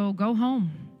 So go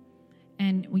home,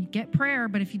 and we get prayer,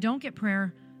 but if you don't get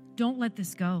prayer, Don't let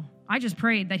this go. I just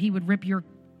prayed that he would rip your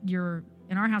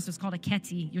in our house it's called a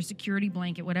keti, your security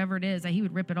blanket, whatever it is, that he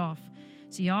would rip it off.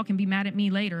 So y'all can be mad at me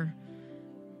later.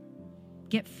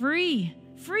 Get free.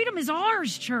 Freedom is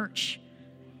ours, church.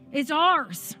 It's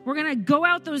ours. We're going to go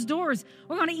out those doors.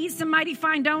 We're going to eat some mighty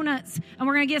fine donuts, and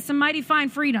we're going to get some mighty fine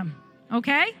freedom.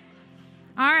 Okay?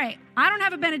 All right. I don't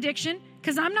have a benediction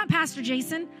because I'm not Pastor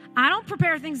Jason. I don't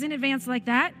prepare things in advance like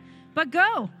that. But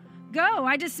go.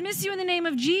 I dismiss you in the name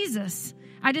of Jesus.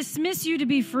 I dismiss you to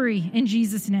be free in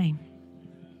Jesus' name.